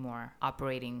happy anymore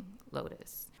operating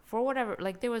Lotus. for whatever,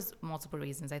 like there was multiple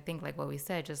reasons. I think like what we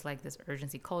said, just like this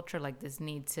urgency culture, like this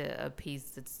need to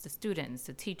appease the students,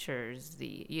 the teachers,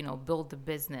 the, you know, build the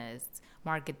business,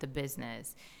 market the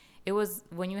business. It was,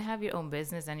 when you have your own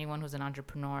business, anyone who's an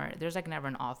entrepreneur, there's like never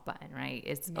an off button, right?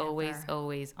 It's Never.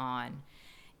 always on.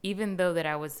 Even though that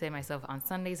I would say myself on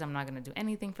Sundays, I'm not going to do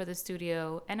anything for the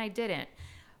studio. And I didn't.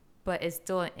 But it's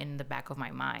still in the back of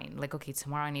my mind. Like, okay,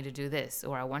 tomorrow I need to do this.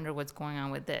 Or I wonder what's going on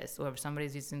with this. Or if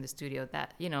somebody's using the studio,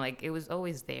 that, you know, like it was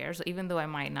always there. So even though I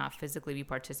might not physically be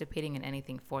participating in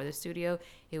anything for the studio,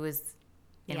 it was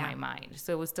in my mind.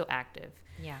 So it was still active.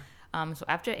 Yeah. So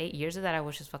after 8 years of that, I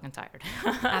was just fucking tired.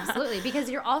 Absolutely, because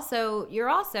you're also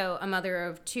a mother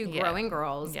of two growing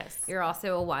girls. Yes. You're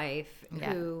also a wife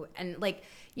who, and like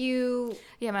you.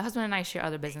 Yeah, my husband and I share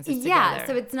other businesses Yeah, together.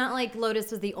 so it's not like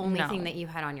Lotus was the only thing that you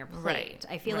had on your plate. Right,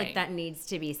 I feel like that needs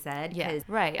to be said. Yeah,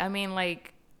 right. I mean,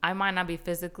 like, I might not be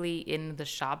physically in the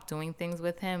shop doing things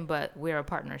with him, but we're a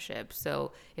partnership.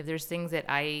 So if there's things that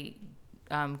I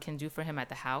can do for him at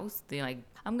the house, then like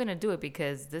I'm gonna do it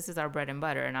because this is our bread and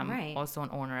butter, and I'm also an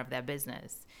owner of that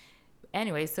business.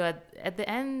 Anyway, so at the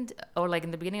end, or like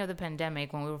in the beginning of the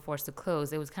pandemic, when we were forced to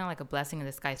close, it was kind of like a blessing in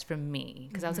disguise for me,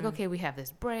 because I was like, okay, we have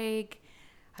this break,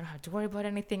 I don't have to worry about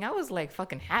anything. I was like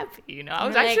fucking happy, you know. I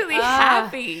was actually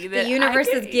happy that the universe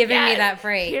is giving me that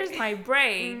break. Here's my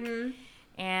break.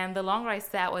 And the longer I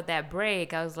sat with that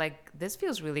break, I was like, this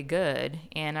feels really good.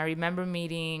 And I remember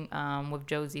meeting with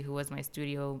Josie, who was my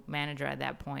studio manager at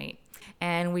that point.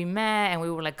 And we met and we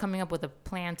were like coming up with a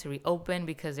plan to reopen,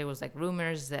 because there was like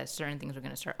rumors that certain things were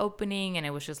going to start opening. And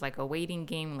it was just like a waiting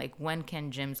game, like when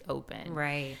can gyms open?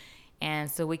 Right. And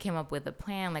so we came up with a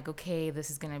plan, like, okay, this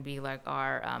is going to be like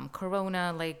our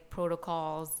Corona like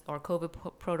protocols or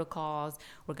COVID protocols.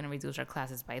 We're going to reduce our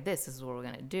classes by this. This is what we're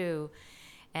going to do.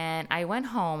 And I went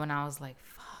home and I was like,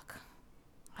 fuck,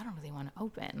 I don't really want to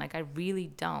open. Like, I really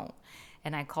don't.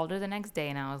 And I called her the next day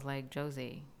and I was like,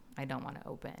 Josie, I don't want to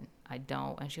open. I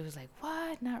don't. And she was like,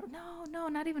 what? No,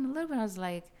 not even a little bit. I was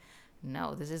like,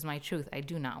 no, this is my truth. I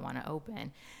do not want to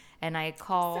open. And I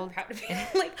called. I'm so proud of you.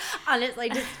 Like,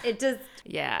 honestly, it just.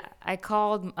 Yeah. I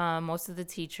called most of the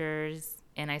teachers.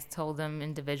 And I told them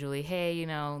individually, hey, you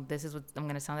know, this is what I'm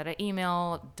going to send out an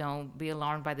email. Don't be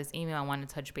alarmed by this email. I want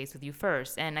to touch base with you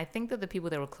first. And I think that the people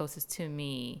that were closest to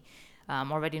me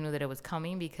already knew that it was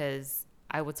coming, because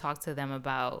I would talk to them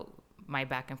about my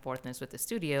back and forthness with the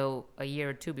studio a year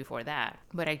or two before that.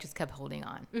 But I just kept holding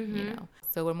on, you know.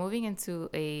 So we're moving into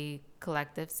a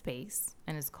collective space,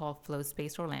 and it's called Flow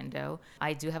Space Orlando.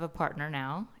 I do have a partner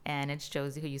now, and it's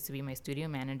Josie, who used to be my studio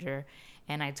manager.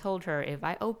 And I told her, if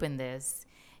I open this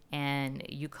and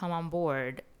you come on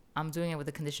board, I'm doing it with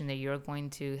the condition that you're going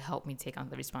to help me take on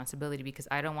the responsibility, because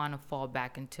I don't want to fall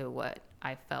back into what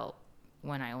I felt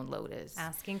when I owned Lotus.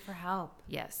 Asking for help.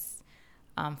 Yes,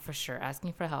 for sure.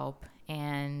 Asking for help.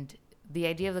 And the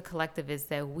idea of the collective is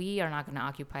that we are not going to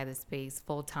occupy the space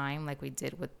full time like we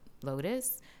did with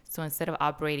Lotus. So instead of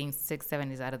operating 6-7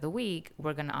 days out of the week,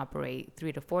 we're going to operate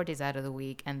 3 to 4 days out of the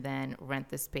week, and then rent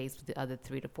the space for the other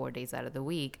 3 to 4 days out of the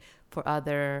week for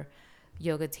other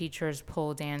yoga teachers,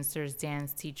 pole dancers,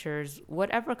 dance teachers,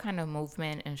 whatever kind of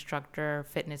movement instructor,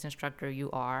 fitness instructor you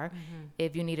are.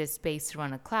 If you need a space to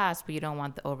run a class, but you don't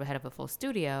want the overhead of a full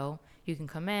studio, you can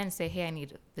come in, say, hey, I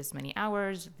need this many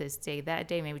hours, this day, that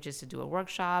day, maybe just to do a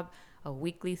workshop, a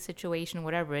weekly situation,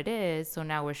 whatever it is. So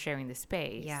now we're sharing the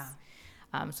space. Yeah.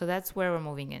 So that's where we're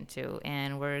moving into,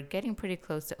 and we're getting pretty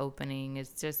close to opening.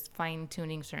 It's just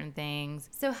fine-tuning certain things.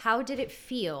 So how did it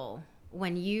feel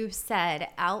when you said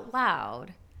out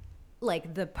loud,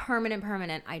 like the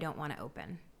permanent, I don't want to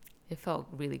open? It felt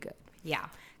really good. Yeah.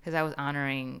 Because I was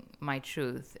honoring my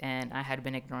truth, and I had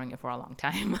been ignoring it for a long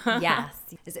time. Yes.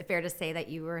 Is it fair to say that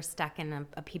you were stuck in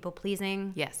a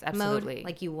people-pleasing Yes, absolutely. mode?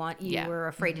 Like you were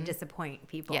afraid to disappoint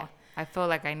people. Yeah. I felt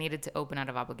like I needed to open out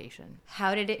of obligation.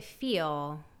 How did it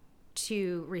feel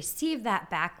to receive that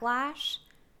backlash?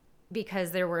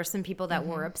 Because there were some people that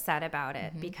were upset about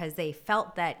it because they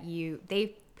felt that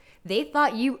they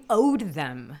thought you owed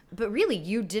them, but really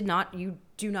you do not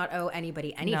owe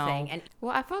anybody anything. No. And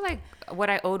well, I felt like what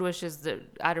I owed was just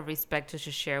out of respect to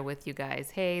just share with you guys,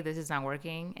 hey, this is not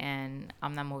working and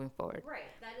I'm not moving forward. right,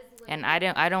 that is literally- And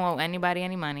I don't owe anybody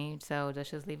any money, so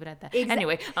let's just leave it at that.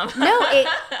 Anyway,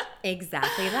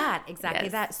 exactly that.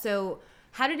 Yes. That. So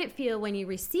how did it feel when you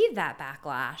received that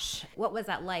backlash? What was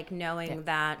that like, knowing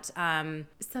that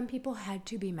some people had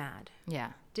to be mad?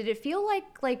 Yeah. Did it feel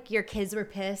like your kids were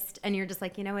pissed and you're just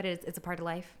like, you know what, it's a part of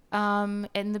life?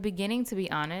 In the beginning, to be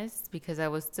honest, because I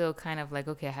was still kind of like,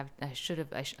 okay,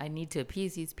 I need to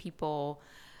appease these people.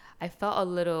 I felt a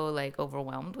little like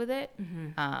overwhelmed with it.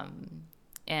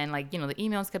 And like, you know, the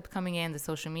emails kept coming in, the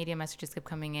social media messages kept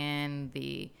coming in,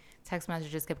 the text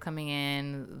messages kept coming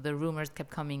in, the rumors kept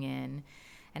coming in.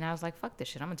 And I was like, fuck this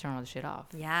shit. I'm going to turn all this shit off.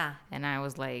 Yeah. And I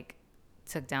was like,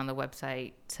 took down the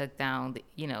website, took down the,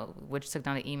 you know, which took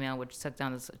down the email, which took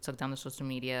down the social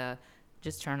media,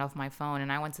 just turned off my phone,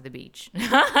 and I went to the beach.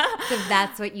 So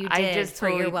that's what you did for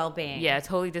your well-being. Yeah,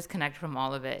 totally disconnect from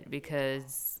all of it,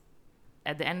 because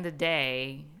at the end of the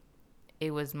day,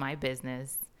 it was my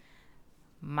business,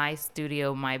 my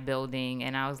studio, my building,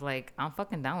 and I was like, I'm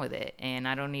fucking done with it, and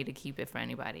I don't need to keep it for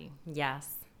anybody. Yes.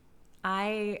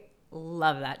 I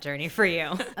love that journey for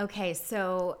you. Okay,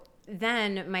 so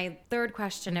then my third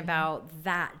question about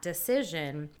that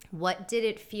decision, what did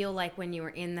it feel like when you were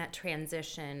in that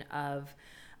transition of,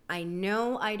 I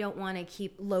know I don't want to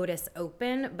keep Lotus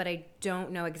open, but I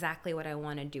don't know exactly what I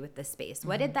want to do with the space.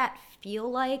 What did that feel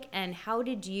like, and how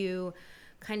did you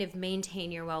kind of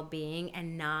maintain your well-being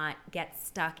and not get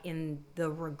stuck in the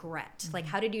regret? Like,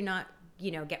 how did you not,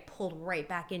 you know, get pulled right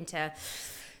back into,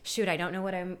 shoot, I don't know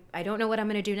what I'm going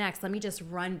to do next. Let me just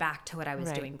run back to what I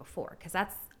was doing before. Because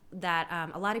that's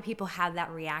a lot of people have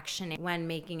that reaction when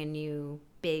making a new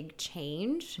big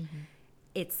change.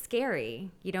 It's scary.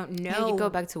 You don't know. Yeah, you go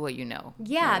back to what you know.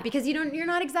 Yeah, because you're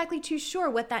not exactly too sure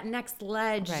what that next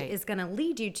ledge is going to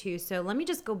lead you to. So let me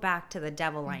just go back to the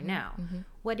devil I know.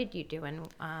 What did you do, and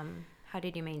how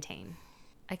did you maintain?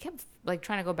 I kept like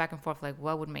trying to go back and forth, like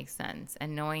what would make sense,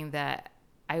 and knowing that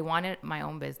I wanted my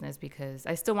own business, because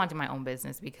I still wanted my own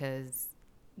business, because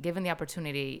given the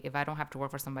opportunity, if I don't have to work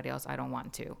for somebody else, I don't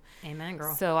want to. Amen,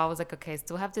 girl. So I was like, okay, I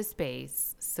still have this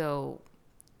space, so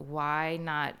why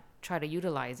not try to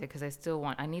utilize it? Because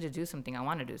I need to do something. I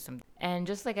want to do something. And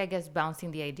just like, I guess, bouncing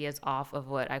the ideas off of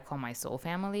what I call my soul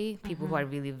family, people who I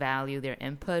really value their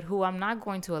input, who I'm not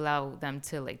going to allow them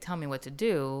to like tell me what to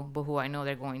do, but who I know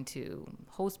they're going to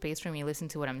hold space for me, listen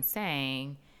to what I'm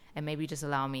saying, and maybe just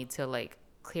allow me to like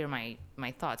clear my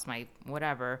thoughts, my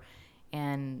whatever,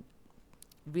 and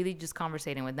really just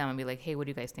conversating with them and be like, hey, what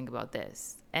do you guys think about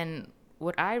this? And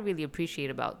what I really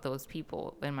appreciate about those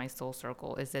people in my soul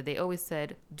circle is that they always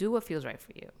said, do what feels right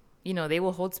for you. You know, they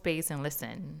will hold space and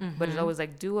listen, but it's always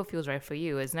like, do what feels right for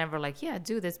you. It's never like, yeah,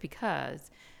 do this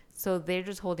because. So they're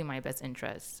just holding my best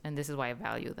interests, and this is why I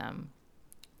value them.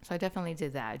 So I definitely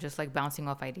did that, just like bouncing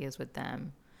off ideas with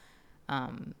them.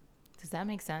 Does that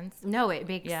make sense? No, it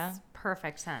makes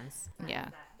perfect sense. Yeah.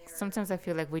 Sometimes I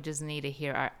feel like we just need to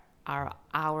hear our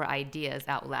ideas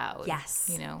out loud. Yes.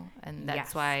 You know, and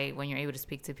that's why when you're able to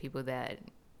speak to people that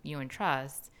you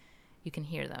entrust, you can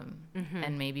hear them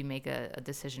and maybe make a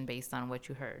decision based on what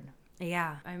you heard.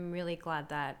 Yeah. I'm really glad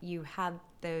that you had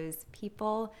those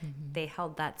people. They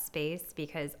held that space,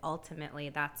 because ultimately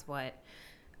that's what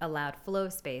allowed flow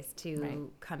space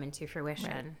to come into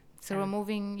fruition. Right. So we're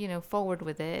moving, you know, forward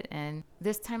with it. And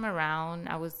this time around,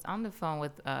 I was on the phone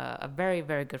with a very,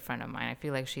 very good friend of mine. I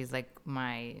feel like she's one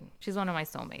of my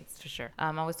soulmates for sure.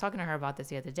 I was talking to her about this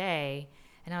the other day,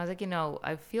 and I was like, you know,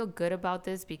 I feel good about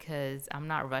this because I'm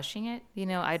not rushing it. You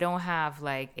know, I don't have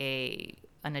like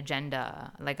an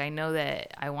agenda. Like, I know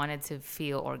that I wanted to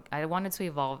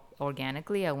evolve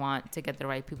organically. I want to get the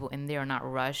right people in there,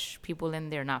 not rush people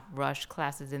in there, not rush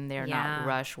classes in there, not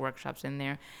rush workshops in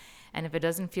there. And if it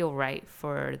doesn't feel right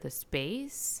for the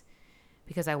space,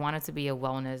 because I want it to be a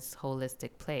wellness,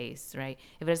 holistic place, right?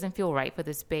 If it doesn't feel right for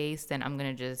the space, then I'm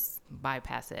going to just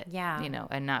bypass it, you know,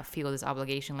 and not feel this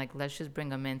obligation, like, let's just bring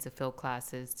them in to fill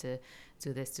classes, to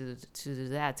do this, to do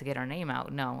that, to get our name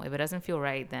out. No, if it doesn't feel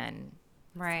right, then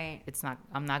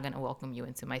I'm not going to welcome you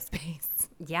into my space.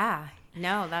 Yeah.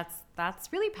 No, that's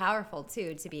really powerful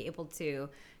too, to be able to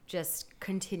just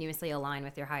continuously align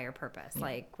with your higher purpose,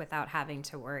 like without having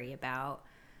to worry about,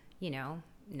 you know,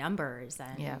 numbers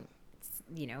and,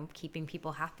 you know, keeping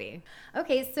people happy.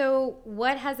 Okay. So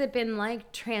what has it been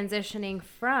like transitioning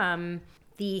from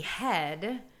the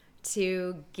head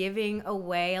to giving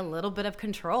away a little bit of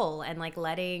control and like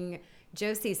letting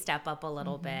Josie step up a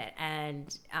little bit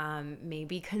and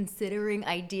maybe considering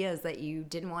ideas that you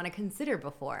didn't want to consider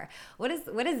before? What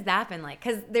has that been like?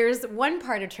 Because there's one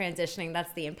part of transitioning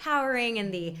that's the empowering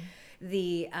and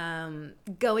the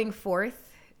going forth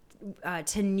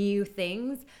to new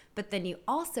things, but then you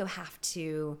also have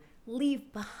to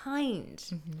leave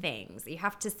behind things. You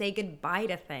have to say goodbye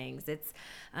to things. It's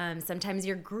sometimes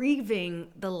you're grieving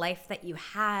the life that you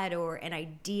had or an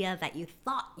idea that you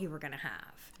thought you were going to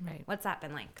have. Right. What's that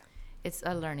been like? It's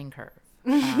a learning curve.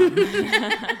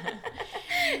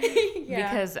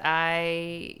 Because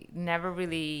I never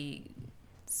really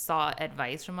sought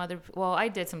advice from well, I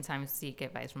did sometimes seek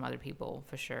advice from other people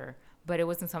for sure, But it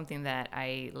wasn't something that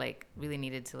I like really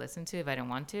needed to listen to if I didn't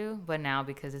want to. But now,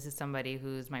 because this is somebody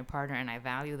who's my partner and I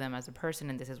value them as a person,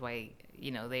 and this is why,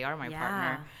 they are my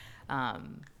partner.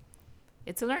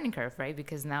 It's a learning curve, right?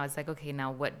 Because now it's like, okay,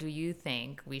 now what do you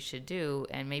think we should do?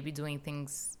 And maybe doing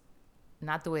things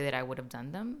not the way that I would have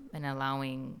done them, and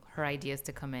allowing her ideas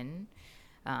to come in.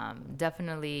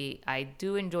 Definitely, I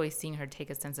do enjoy seeing her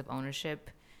take a sense of ownership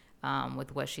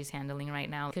with what she's handling right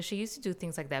now, because she used to do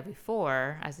things like that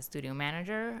before as a studio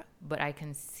manager, but I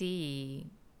can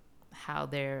see how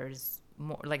there's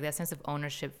more, like, that sense of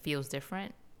ownership feels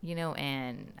different,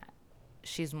 and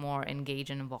she's more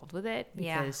engaged and involved with it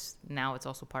because now it's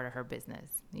also part of her business,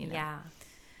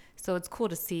 so it's cool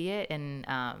to see it. And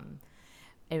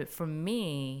for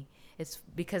me, it's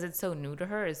because it's so new to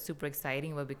her, it's super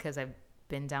exciting, but because I've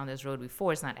been down this road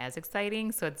before, it's not as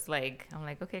exciting. So it's like, I'm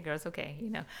like, okay, girl, it's okay,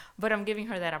 but I'm giving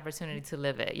her that opportunity to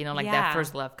live it, that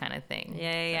first love kind of thing.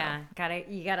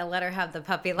 You gotta let her have the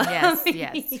puppy love.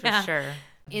 Yes, for sure.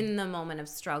 In the moment of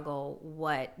struggle,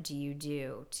 what do you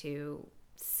do to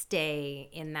stay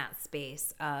in that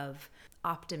space of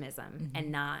optimism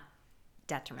and not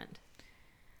detriment?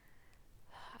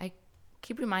 I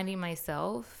keep reminding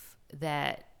myself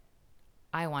that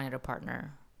I wanted a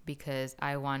partner because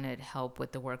I wanted help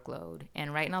with the workload.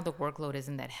 And right now the workload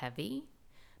isn't that heavy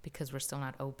because we're still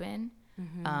not open.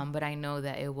 But I know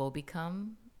that it will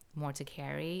become more to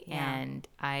carry. And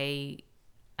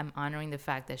I'm honoring the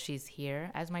fact that she's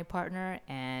here as my partner,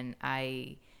 and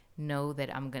I know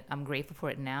that I'm grateful for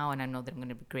it now, and I know that I'm going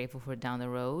to be grateful for it down the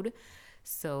road.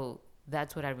 So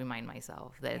that's what I remind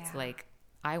myself, that it's like,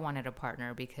 I wanted a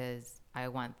partner because I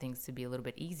want things to be a little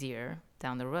bit easier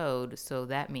down the road. So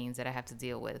that means that I have to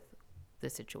deal with the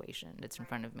situation that's in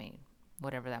front of me,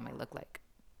 whatever that might look like.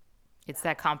 It's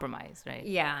that compromise, right?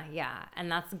 Yeah.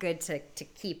 And that's good to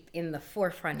keep in the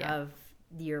forefront of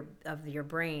your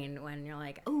brain when you're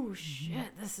like, oh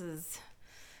shit, this is,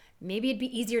 maybe it'd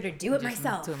be easier to do it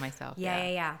myself. Do it myself.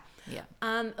 Yeah.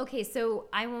 Okay, so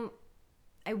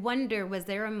I wonder, was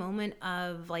there a moment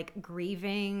of like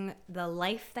grieving the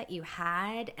life that you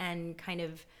had and kind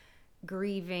of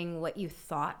grieving what you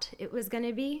thought it was going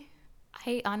to be?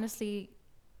 I honestly,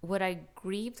 what I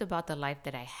grieved about the life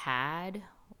that I had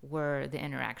were the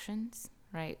interactions,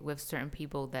 right, with certain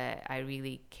people that I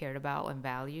really cared about and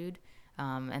valued,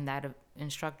 and that of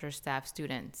instructors, staff,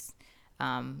 students.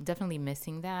 Definitely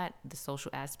missing that, the social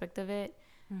aspect of it,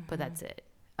 but that's it.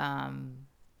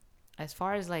 As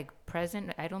far as like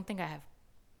present, I don't think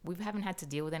we haven't had to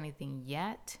deal with anything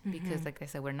yet because, like I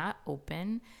said, we're not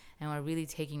open and we're really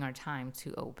taking our time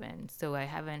to open. So I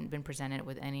haven't been presented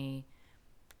with any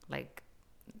like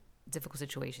difficult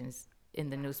situations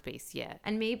in the new space yet.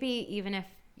 And maybe even if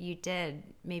you did,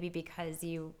 maybe because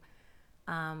you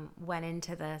went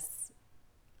into this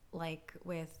like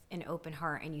with an open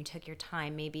heart and you took your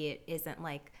time, maybe it isn't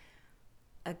like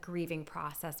a grieving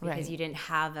process because you didn't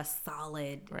have a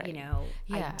solid,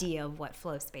 idea of what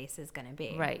flow space is going to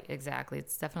be. Right, exactly.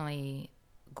 It's definitely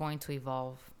going to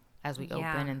evolve as we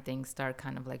open and things start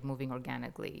kind of like moving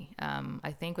organically.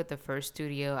 I think with the first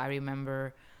studio, I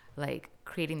remember like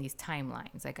creating these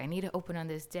timelines. Like, I need to open on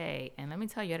this day. And let me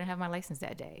tell you, I didn't have my license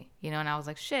that day, and I was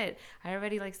like, shit, I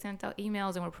already like sent out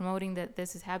emails and we're promoting that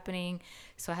this is happening.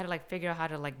 So I had to like figure out how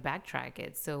to like backtrack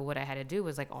it. So what I had to do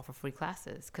was like offer free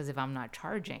classes. Cause if I'm not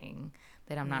charging,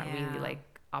 then I'm not really like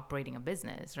operating a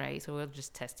business. Right. So we're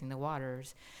just testing the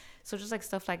waters. So just like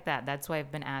stuff like that. That's why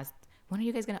I've been asked, when are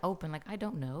you guys going to open? Like, I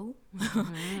don't know.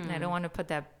 And I don't want to put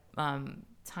that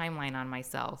timeline on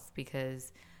myself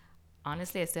because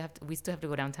honestly, we still have to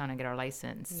go downtown and get our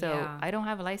license. So I don't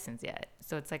have a license yet.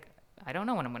 So it's like, I don't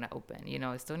know when I'm going to open.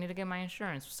 I still need to get my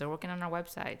insurance. We're still working on our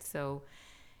website. So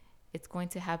it's going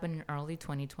to happen in early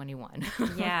 2021.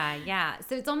 Yeah.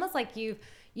 So it's almost like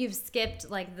you've skipped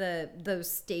like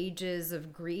those stages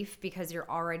of grief because you're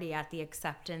already at the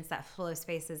acceptance that Flow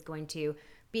Space is going to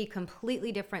be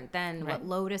completely different than what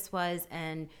Lotus was,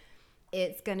 and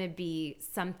it's going to be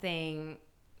something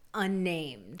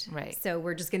unnamed. Right. So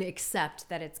we're just going to accept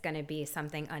that it's going to be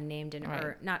something unnamed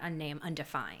or not unnamed,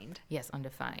 undefined. Yes,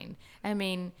 undefined. I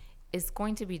mean, it's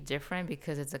going to be different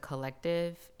because it's a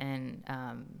collective, and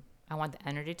I want the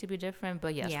energy to be different.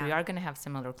 But yes, we are going to have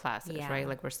similar classes, right?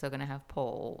 Like, we're still going to have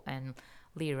pole and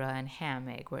Lyra and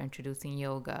hammock. We're introducing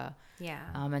yoga.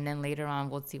 And then later on,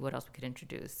 we'll see what else we could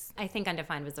introduce. I think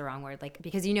undefined was the wrong word, like,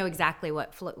 because you know exactly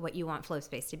what you want Flow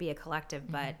Space to be, a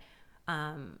collective, but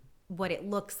what it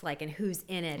looks like and who's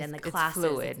in it and the classes.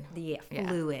 It's fluid.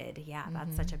 Fluid. Yeah,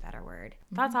 that's such a better word.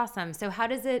 That's awesome. So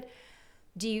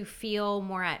do you feel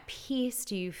more at peace?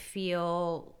 Do you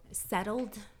feel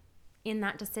settled in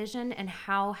that decision, and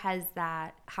how has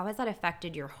that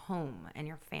affected your home and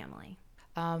your family?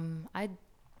 I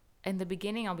In the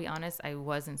beginning, I'll be honest, I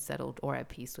wasn't settled or at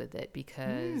peace with it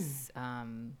because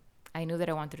I knew that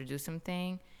I wanted to do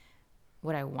something.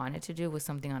 What I wanted to do was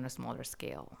something on a smaller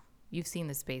scale. You've seen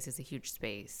the space, it's a huge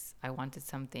space. I wanted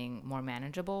something more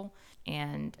manageable.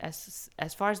 And as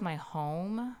far as my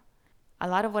home, a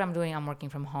lot of what I'm doing, I'm working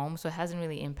from home, so it hasn't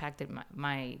really impacted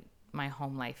my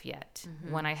home life yet.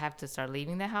 When I have to start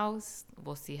leaving the house,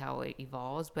 we'll see how it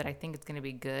evolves. But I think it's going to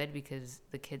be good because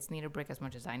the kids need a break as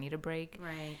much as I need a break.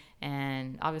 Right.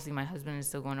 And obviously my husband is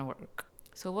still going to work.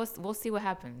 So we'll see what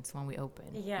happens when we open.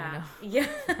 Yeah. You know?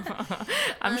 Yeah.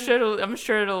 I'm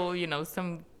sure it'll, you know,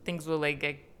 some things will like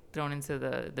get thrown into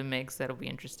the mix that'll be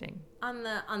interesting. On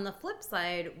the flip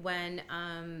side, when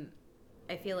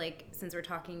I feel like since we're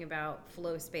talking about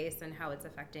flow space and how it's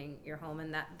affecting your home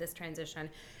and that this transition,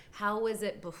 how was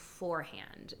it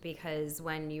beforehand? Because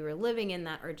when you were living in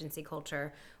that urgency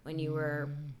culture, when you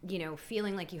were, you know,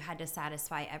 feeling like you had to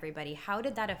satisfy everybody, how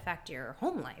did that affect your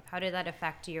home life? How did that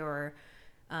affect your,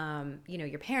 you know,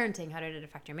 your parenting? How did it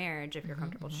affect your marriage, if you're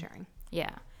comfortable sharing?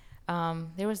 Yeah.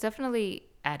 There was definitely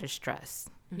added stress,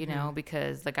 you know,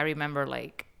 because like I remember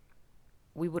like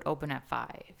we would open at 5,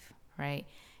 right?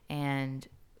 And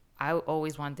I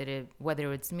always wanted it,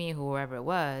 whether it's me, whoever it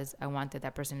was, I wanted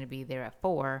that person to be there at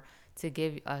 4 to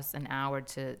give us an hour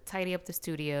to tidy up the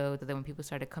studio so that when people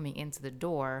started coming into the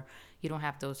door, you don't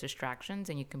have those distractions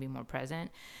and you can be more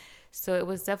present. So it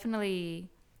was definitely,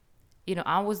 you know,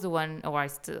 I was the one,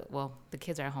 the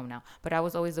kids are at home now, but I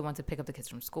was always the one to pick up the kids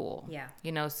from school. Yeah.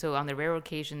 You know, so on the rare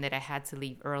occasion that I had to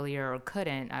leave earlier or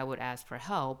couldn't, I would ask for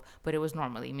help, but it was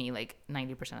normally me like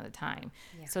 90% of the time.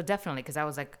 Yeah. So definitely, because I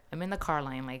was like, I'm in the car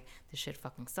line, like, this shit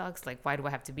fucking sucks. Like, why do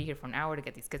I have to be here for an hour to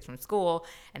get these kids from school?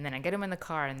 And then I get them in the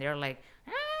car and they're like,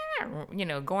 you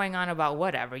know, going on about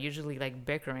whatever, usually like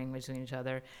bickering between each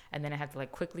other. And then I have to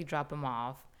like quickly drop them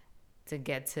off to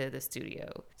get to the studio.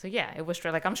 So yeah, it was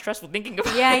like I'm stressful thinking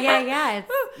about it.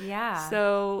 Yeah.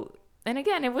 So, and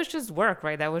again, it was just work,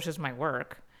 right? That was just my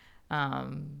work.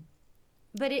 But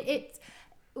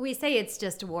we say it's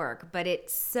just work, but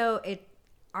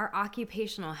our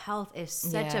occupational health is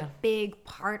such a big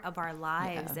part of our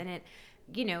lives, and it,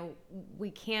 you know,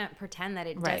 we can't pretend that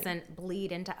it doesn't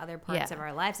bleed into other parts of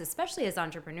our lives, especially as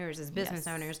entrepreneurs, as business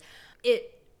owners.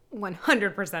 It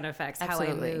 100% affects how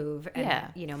I move and,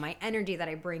 you know, my energy that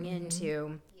I bring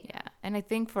into. Yeah. And I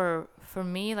think for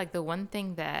me, like the one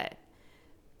thing that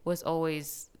was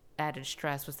always added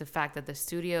stress was the fact that the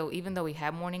studio, even though we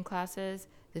had morning classes,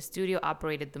 the studio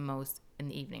operated the most in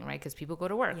the evening, right? Because people go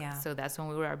to work. Yeah. So that's when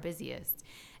we were our busiest.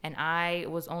 And I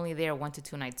was only there 1 to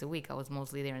 2 nights a week. I was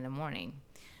mostly there in the morning.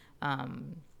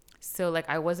 So like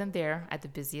I wasn't there at the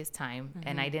busiest time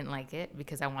and I didn't like it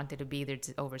because I wanted to be there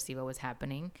to oversee what was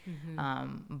happening.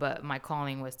 But my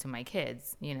calling was to my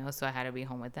kids, you know, so I had to be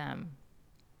home with them.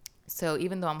 So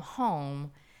even though I'm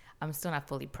home, I'm still not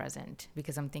fully present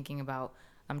because I'm thinking about,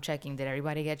 I'm checking, did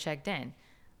everybody get checked in?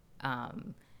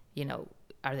 You know,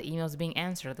 are the emails being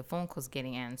answered? Are the phone calls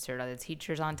getting answered? Are the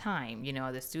teachers on time? You know,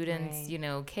 are the students, you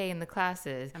know, okay in the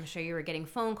classes? I'm sure you were getting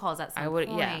phone calls at some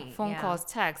point. Yeah, phone calls,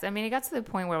 texts. I mean, it got to the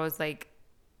point where I was like,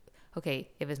 okay,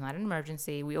 if it's not an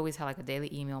emergency, we always have like a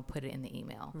daily email, put it in the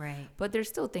email. Right. But there's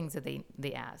still things that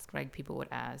they ask, right? People would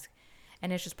ask.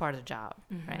 And it's just part of the job,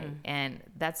 right? And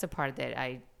that's the part that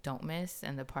I don't miss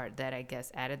and the part that I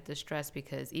guess added the stress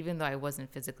because even though I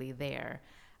wasn't physically there,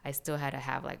 I still had to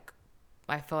have like,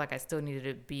 I felt like I still needed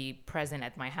to be present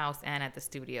at my house and at the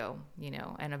studio, you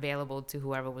know, and available to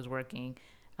whoever was working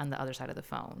on the other side of the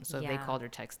phone. So if they called or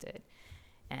texted.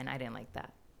 And I didn't like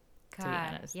that, to be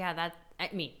honest. Yeah,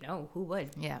 no, who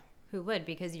would? Yeah. Who would?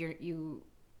 Because you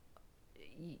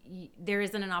there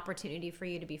isn't an opportunity for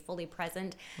you to be fully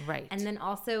present. Right. And then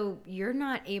also you're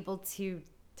not able to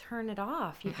turn it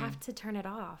off. You have to turn it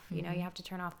off. You know, you have to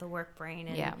turn off the work brain.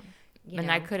 And, and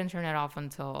I couldn't turn it off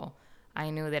until I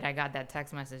knew that I got that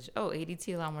text message,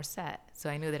 ADT alarm was set. So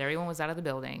I knew that everyone was out of the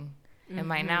building. And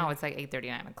by now it's like 8:30,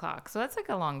 9 o'clock. So that's like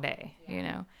a long day, you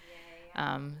know?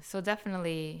 So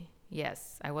definitely,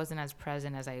 yes, I wasn't as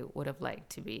present as I would have liked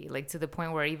to be. Like to the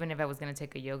point where even if I was going to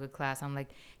take a yoga class, I'm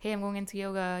like, hey, I'm going into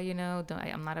yoga, you know,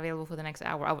 I'm not available for the next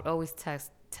hour. I would always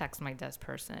text my desk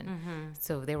person.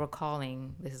 So if they were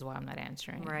calling, this is why I'm not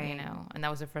answering, you know? And that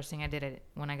was the first thing I did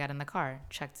when I got in the car,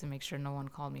 checked to make sure no one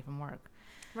called me from work.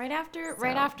 Right after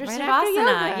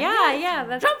Shavasana. Yeah.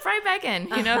 That's jump right back in,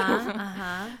 you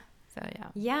know? So, yeah.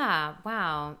 Yeah.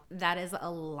 Wow. That is a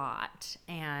lot.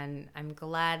 And I'm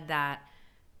glad that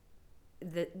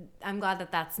I'm glad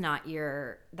that that's not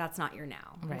your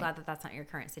now. I'm Right. glad that that's not your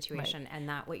current situation, and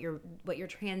that what you're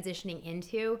transitioning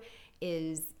into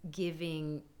is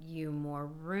giving you more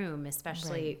room,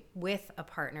 especially with a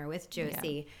partner, with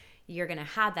Josie. You're going to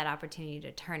have that opportunity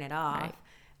to turn it off.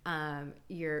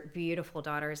 Your beautiful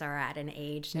daughters are at an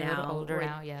age They're now. a little older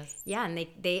now, yes. Yeah, and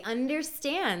they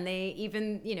understand. They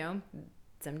even,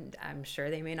 I'm sure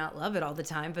they may not love it all the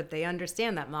time, but they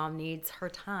understand that mom needs her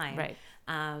time. Right.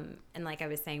 And like I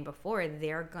was saying before,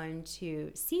 they're going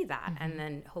to see that, and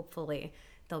then hopefully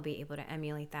they'll be able to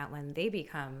emulate that when they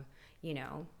become,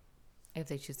 If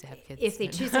they choose to have kids. if they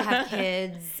choose to have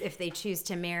kids, if they choose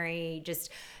to marry, just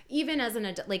even as an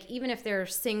adult, like even if they're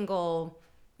single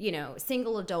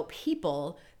adult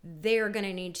people, they're going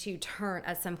to need to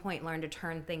at some point learn to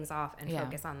turn things off and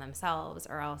focus on themselves,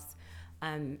 or else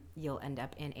you'll end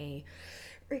up in a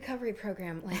recovery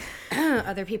program like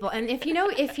other people. And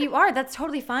if you are, that's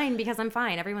totally fine, because I'm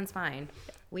fine. Everyone's fine.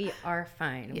 We are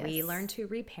fine. Yes. We learn to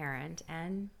reparent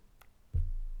and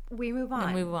we move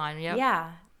on. Yep.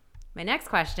 Yeah. My next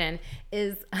question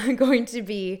is going to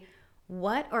be,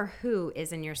 what or who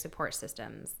is in your support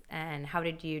systems, and how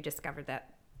did you discover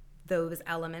that those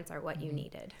elements are what you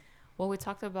needed? Well, we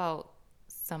talked about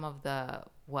some of the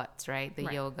what's, right?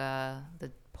 The yoga,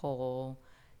 the pole,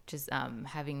 just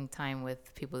having time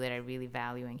with people that I really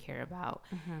value and care about.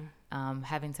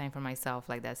 Having time for myself,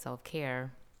 like that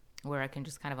self-care, where I can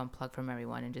just kind of unplug from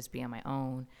everyone and just be on my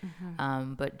own.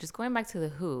 But just going back to the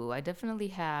who, I definitely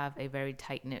have a very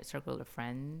tight-knit circle of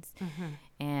friends.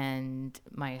 And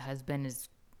my husband is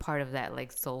part of that,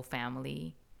 like, soul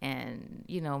family. And,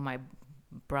 my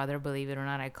brother, believe it or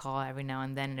not, I call every now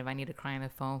and then, and if I need to cry on the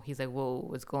phone, he's like, whoa,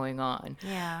 what's going on?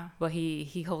 Yeah. But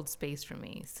he holds space for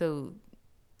me. So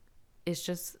it's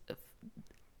just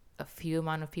a few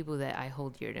amount of people that I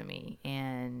hold dear to me,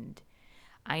 and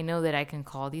I know that I can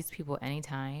call these people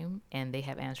anytime, and they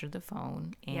have answered the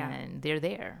phone, and they're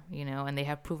there, and they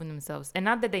have proven themselves. And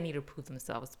not that they need to prove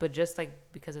themselves, but just like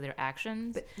because of their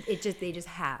actions, But they just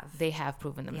have. They have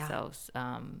proven themselves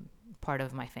part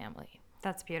of my family.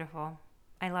 That's beautiful.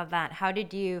 I love that. How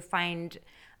did you find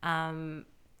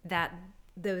that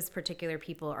those particular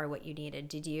people are what you needed?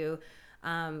 Did you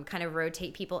kind of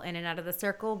rotate people in and out of the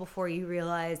circle before you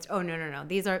realized, oh, no,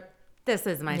 this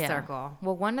is my circle?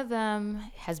 Well, one of them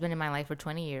has been in my life for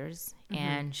 20 years,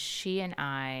 and she and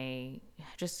I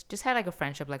just had like a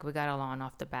friendship. Like, we got along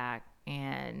off the bat,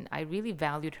 and I really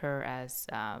valued her as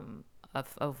a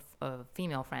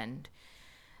female friend.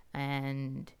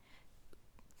 And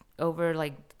over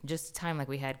like just time, like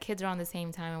we had kids around the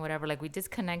same time and whatever, like we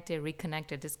disconnected,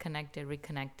 reconnected.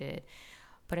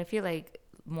 But I feel like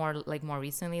more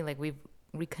recently, like we've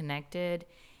reconnected.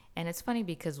 And it's funny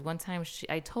because one time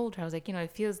I told her, I was like,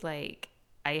 it feels like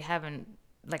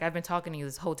I've been talking to you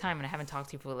this whole time, and I haven't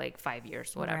talked to you for like 5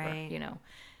 years, whatever, Right.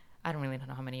 I don't really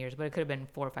know how many years, but it could have been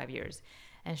 4 or 5 years.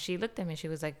 And she looked at me and she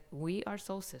was like, we are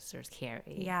soul sisters, Carrie.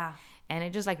 Yeah. And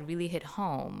it just like really hit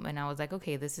home. And I was like,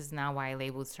 okay, this is now why I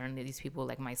labeled certain these people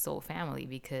like my soul family,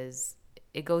 because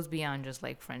it goes beyond just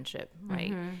like friendship,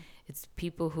 right? It's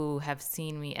people who have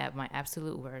seen me at my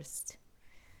absolute worst,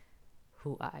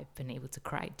 who I've been able to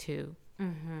cry to,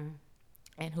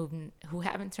 and who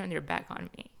haven't turned their back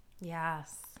on me.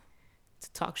 Yes.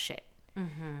 To talk shit.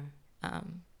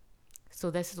 So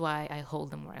this is why I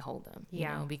hold them where I hold them, you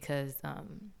know, because,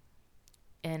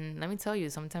 and let me tell you,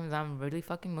 sometimes I'm really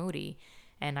fucking moody,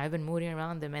 and I've been moody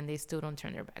around them, and they still don't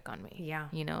turn their back on me. Yeah.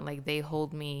 Like they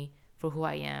hold me for who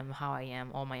I am, how I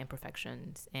am, all my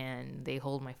imperfections, and they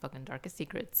hold my fucking darkest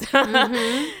secrets.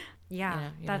 Yeah,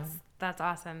 that's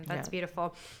awesome. That's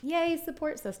beautiful. Yay,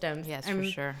 support systems. Yes, for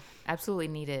sure. Absolutely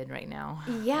needed right now.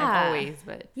 Yeah. And always,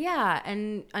 but. Yeah,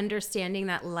 and understanding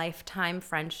that lifetime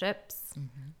friendships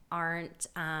aren't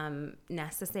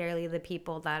necessarily the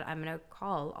people that I'm going to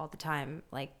call all the time.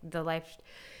 Like the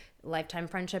lifetime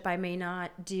friendship, I may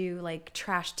not do like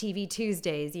trash TV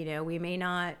Tuesdays, we may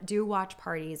not do watch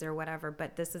parties or whatever,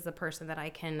 but this is a person that I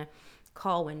can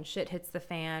call when shit hits the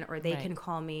fan, or they can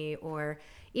call me, or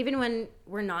even when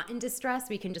we're not in distress,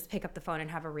 we can just pick up the phone and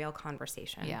have a real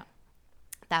conversation. Yeah.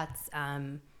 That's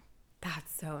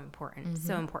so important.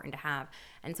 So important to have,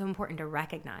 and so important to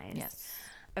recognize. Yes.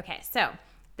 Okay, so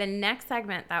the next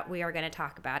segment that we are going to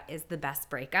talk about is the best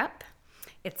breakup.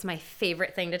 It's my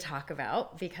favorite thing to talk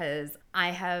about because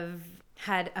I have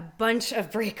had a bunch of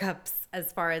breakups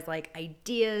as far as like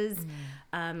ideas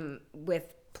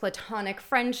with platonic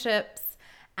friendships.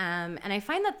 And I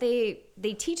find that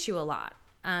they teach you a lot.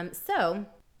 So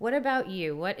what about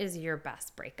you? What is your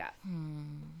best breakup?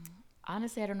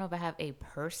 Honestly, I don't know if I have a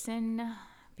person,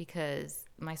 because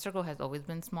my circle has always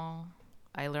been small.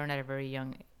 I learned at a very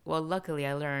young, well, luckily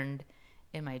I learned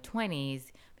in my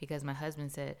 20s because my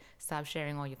husband said, stop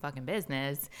sharing all your fucking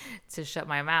business, to shut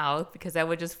my mouth, because I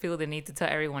would just feel the need to tell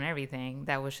everyone everything.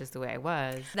 That was just the way I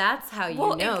was. That's how you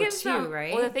know too,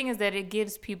 right? Well, the thing is that it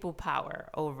gives people power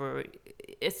over,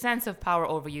 a sense of power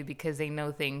over you, because they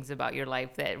know things about your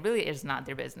life that really is not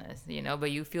their business, you know, but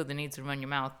you feel the need to run your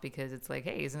mouth because it's like,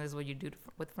 hey, isn't this what you do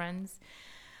with friends?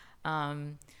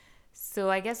 So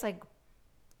I guess like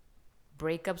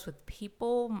breakups with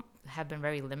people have been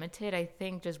very limited. I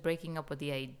think just breaking up with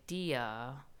the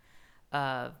idea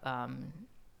of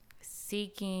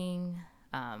seeking,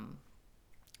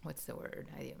 what's the word?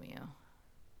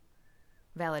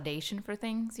 Validation for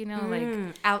things, you know,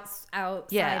 like outside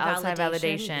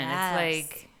validation. Yes. It's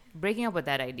like breaking up with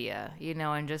that idea, you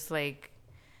know, and just like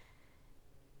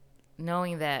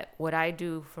knowing that what I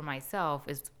do for myself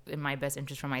is in my best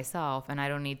interest for myself, and I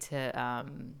don't need to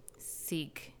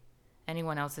seek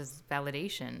anyone else's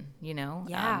validation, you know?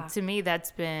 Yeah. To me,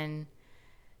 that's been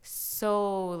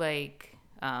so like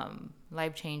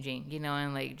life-changing, you know,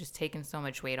 and like just taking so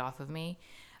much weight off of me.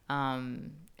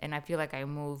 And I feel like I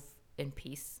move in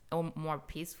peace, more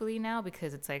peacefully now,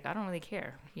 because it's like I don't really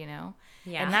care, you know.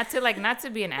 Yeah. And not to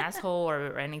be an asshole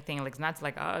or anything, like it's not to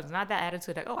like, oh, it's not that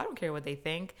attitude like, oh, I don't care what they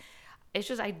think. It's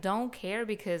just I don't care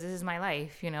because this is my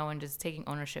life, you know, and just taking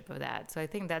ownership of that. So I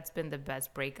think that's been the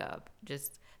best breakup,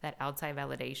 just that outside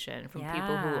validation from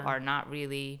people who are not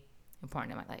really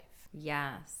important in my life.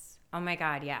 Yes. Oh my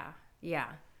God. Yeah. Yeah.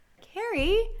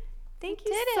 Carrie, thank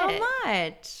you so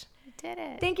much. Did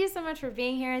it. Thank you so much for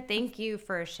being here. Thank you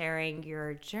for sharing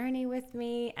your journey with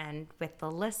me and with the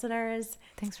listeners.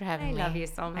 Thanks for having me. I love you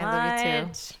so much. I love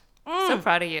you too. So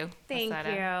proud of you. Thank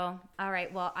you. All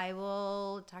right. Well, I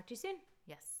will talk to you soon.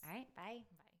 Yes. All right. Bye.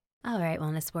 All right,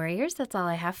 Wellness Warriors, that's all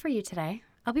I have for you today.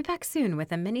 I'll be back soon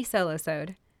with a mini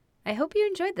solo-sode. I hope you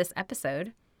enjoyed this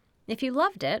episode. If you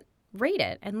loved it, rate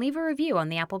it and leave a review on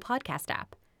the Apple Podcast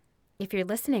app. If you're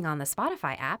listening on the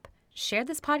Spotify app, share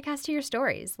this podcast to your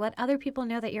stories. Let other people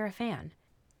know that you're a fan.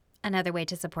 Another way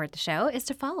to support the show is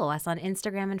to follow us on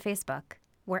Instagram and Facebook.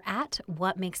 We're at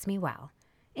What Makes Me Well.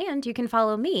 And you can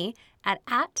follow me at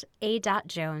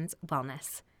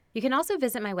a.joneswellness. You can also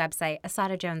visit my website,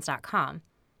 asadajones.com.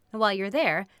 While you're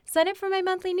there, sign up for my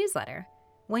monthly newsletter.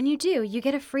 When you do, you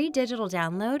get a free digital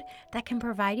download that can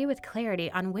provide you with clarity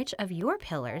on which of your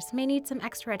pillars may need some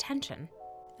extra attention.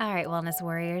 All right, Wellness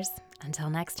Warriors, until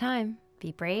next time,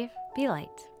 be brave, be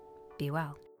light, be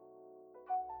well.